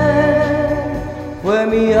mujer fue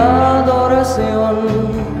mi adoración.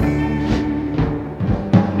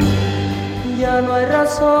 Ya no hay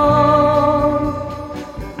razón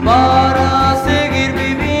para seguir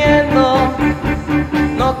viviendo.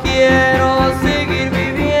 No quiero seguir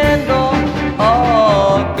viviendo.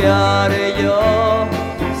 Oh, ¿qué haré yo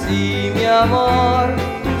si mi amor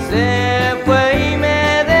se fue y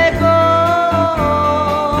me dejó?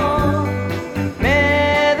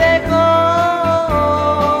 Me dejó.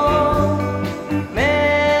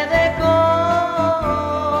 Me dejó.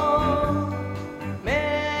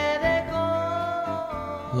 Me dejó.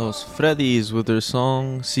 Los Freddys with their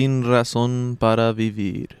song Sin Razón para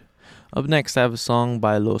Vivir. Up next, I have a song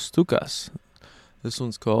by Los Tucas. This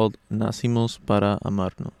one's called Nacimos para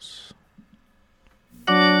Amarnos.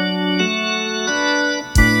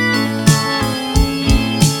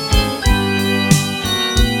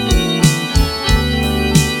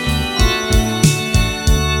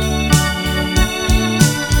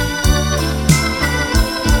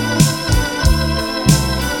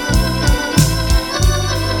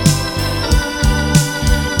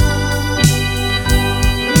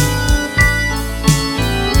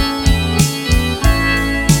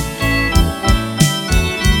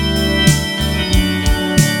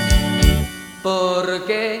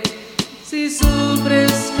 Porque si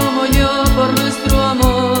sufres como yo por nuestro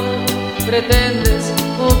amor, pretendes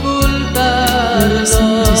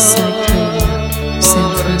ocultarlo.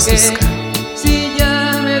 Porque si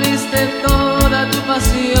ya me diste toda tu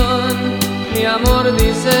pasión, mi amor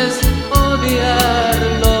dices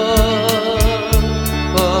odiarlo.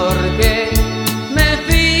 Porque me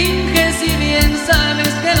finges y bien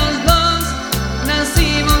sabes que los dos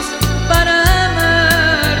nacimos para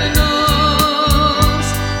amarnos.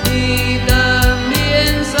 Y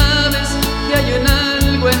también sabes que hay un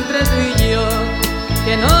algo entre tú y yo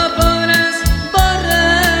que no podrás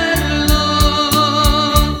borrarlo.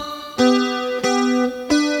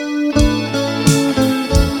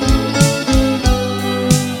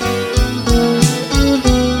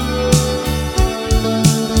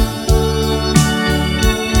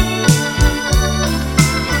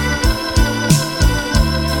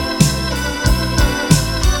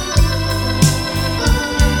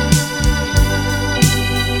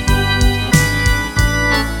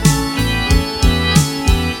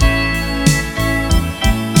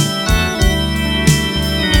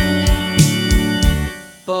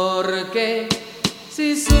 Porque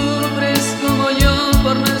si sufres como yo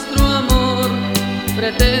por nuestro amor,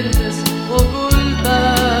 pretendes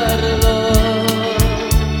ocultarlo.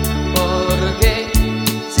 Porque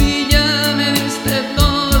si ya me diste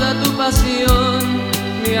toda tu pasión,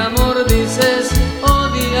 mi amor dices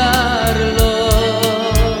odiarlo.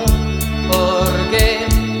 Porque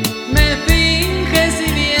me finges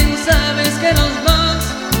y bien sabes que los dos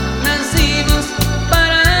nacimos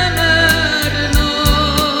para amarnos.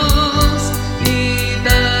 Y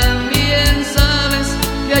también sabes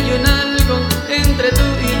que hay un algo entre tú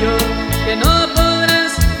y yo que no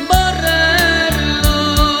podrás borrarlo.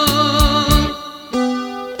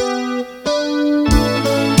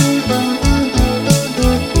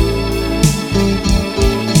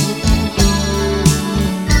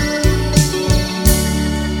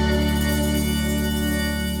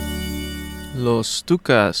 Los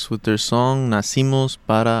Tucas with their song Nacimos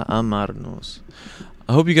para Amarnos.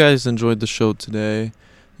 I hope you guys enjoyed the show today.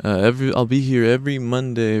 I'll be here every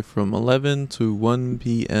Monday from 11 to 1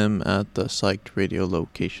 p.m. at the Psyched Radio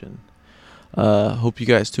location. Hope you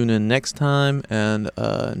guys tune in next time and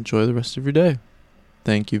enjoy the rest of your day.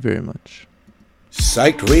 Thank you very much.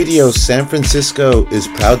 Psyched Radio San Francisco is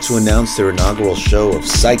proud to announce their inaugural show of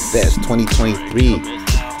Psych Fest 2023,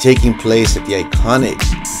 taking place at the iconic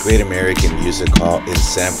Great American Music Hall in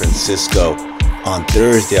San Francisco on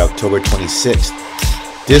Thursday, October 26th.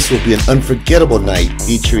 This will be an unforgettable night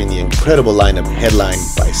featuring the incredible lineup headlined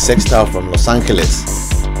by Sextile from Los Angeles.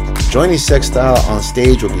 Joining Sextile on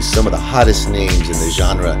stage will be some of the hottest names in the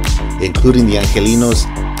genre, including the Angelinos,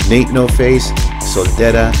 Nate No Face,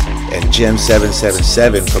 Soltera, and Gem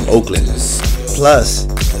 777 from Oakland. Plus,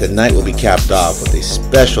 the night will be capped off with a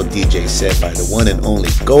special DJ set by the one and only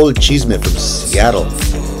Gold Cheeseman from Seattle.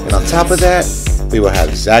 And on top of that, we will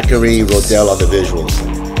have Zachary Rodell on the visuals.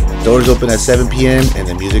 Doors open at 7 p.m. and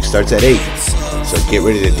the music starts at 8. So get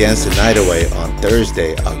ready to dance the night away on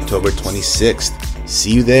Thursday, October 26th.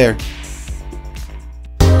 See you there.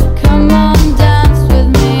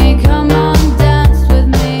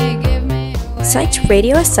 Psyched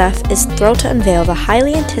Radio SF is thrilled to unveil the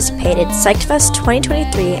highly anticipated Psyched Fest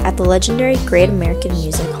 2023 at the legendary Great American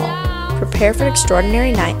Music Hall. Prepare for an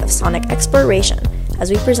extraordinary night of sonic exploration as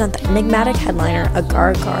we present the enigmatic headliner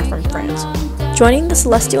Agar Agar from France. Joining the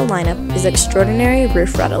celestial lineup is extraordinary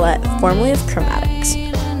Ruth Radelet, formerly of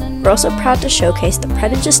Chromatics. We're also proud to showcase the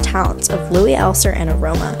prodigious talents of Louis Elser and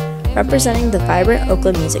Aroma, representing the vibrant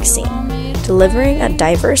Oakland music scene, delivering a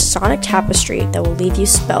diverse sonic tapestry that will leave you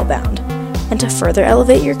spellbound. And to further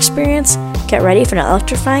elevate your experience, get ready for an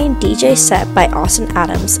electrifying DJ set by Austin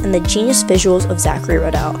Adams and the genius visuals of Zachary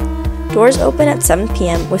Rodell. Doors open at 7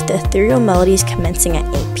 p.m. with the ethereal melodies commencing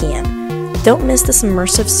at 8 p.m. Don't miss this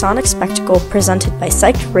immersive sonic spectacle presented by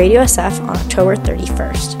Psyched Radio SF on October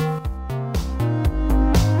 31st.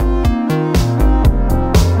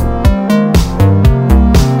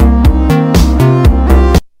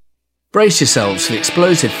 Brace yourselves for the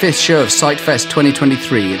explosive 5th show of Psyched Fest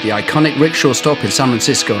 2023 at the iconic Rickshaw Stop in San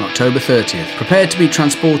Francisco on October 30th. Prepare to be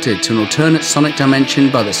transported to an alternate sonic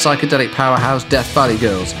dimension by the psychedelic powerhouse Death Valley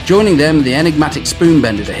Girls. Joining them, the enigmatic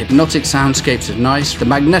Spoonbender, the hypnotic soundscapes of Nice, the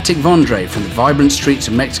magnetic Vondre from the vibrant streets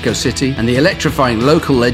of Mexico City, and the electrifying local legend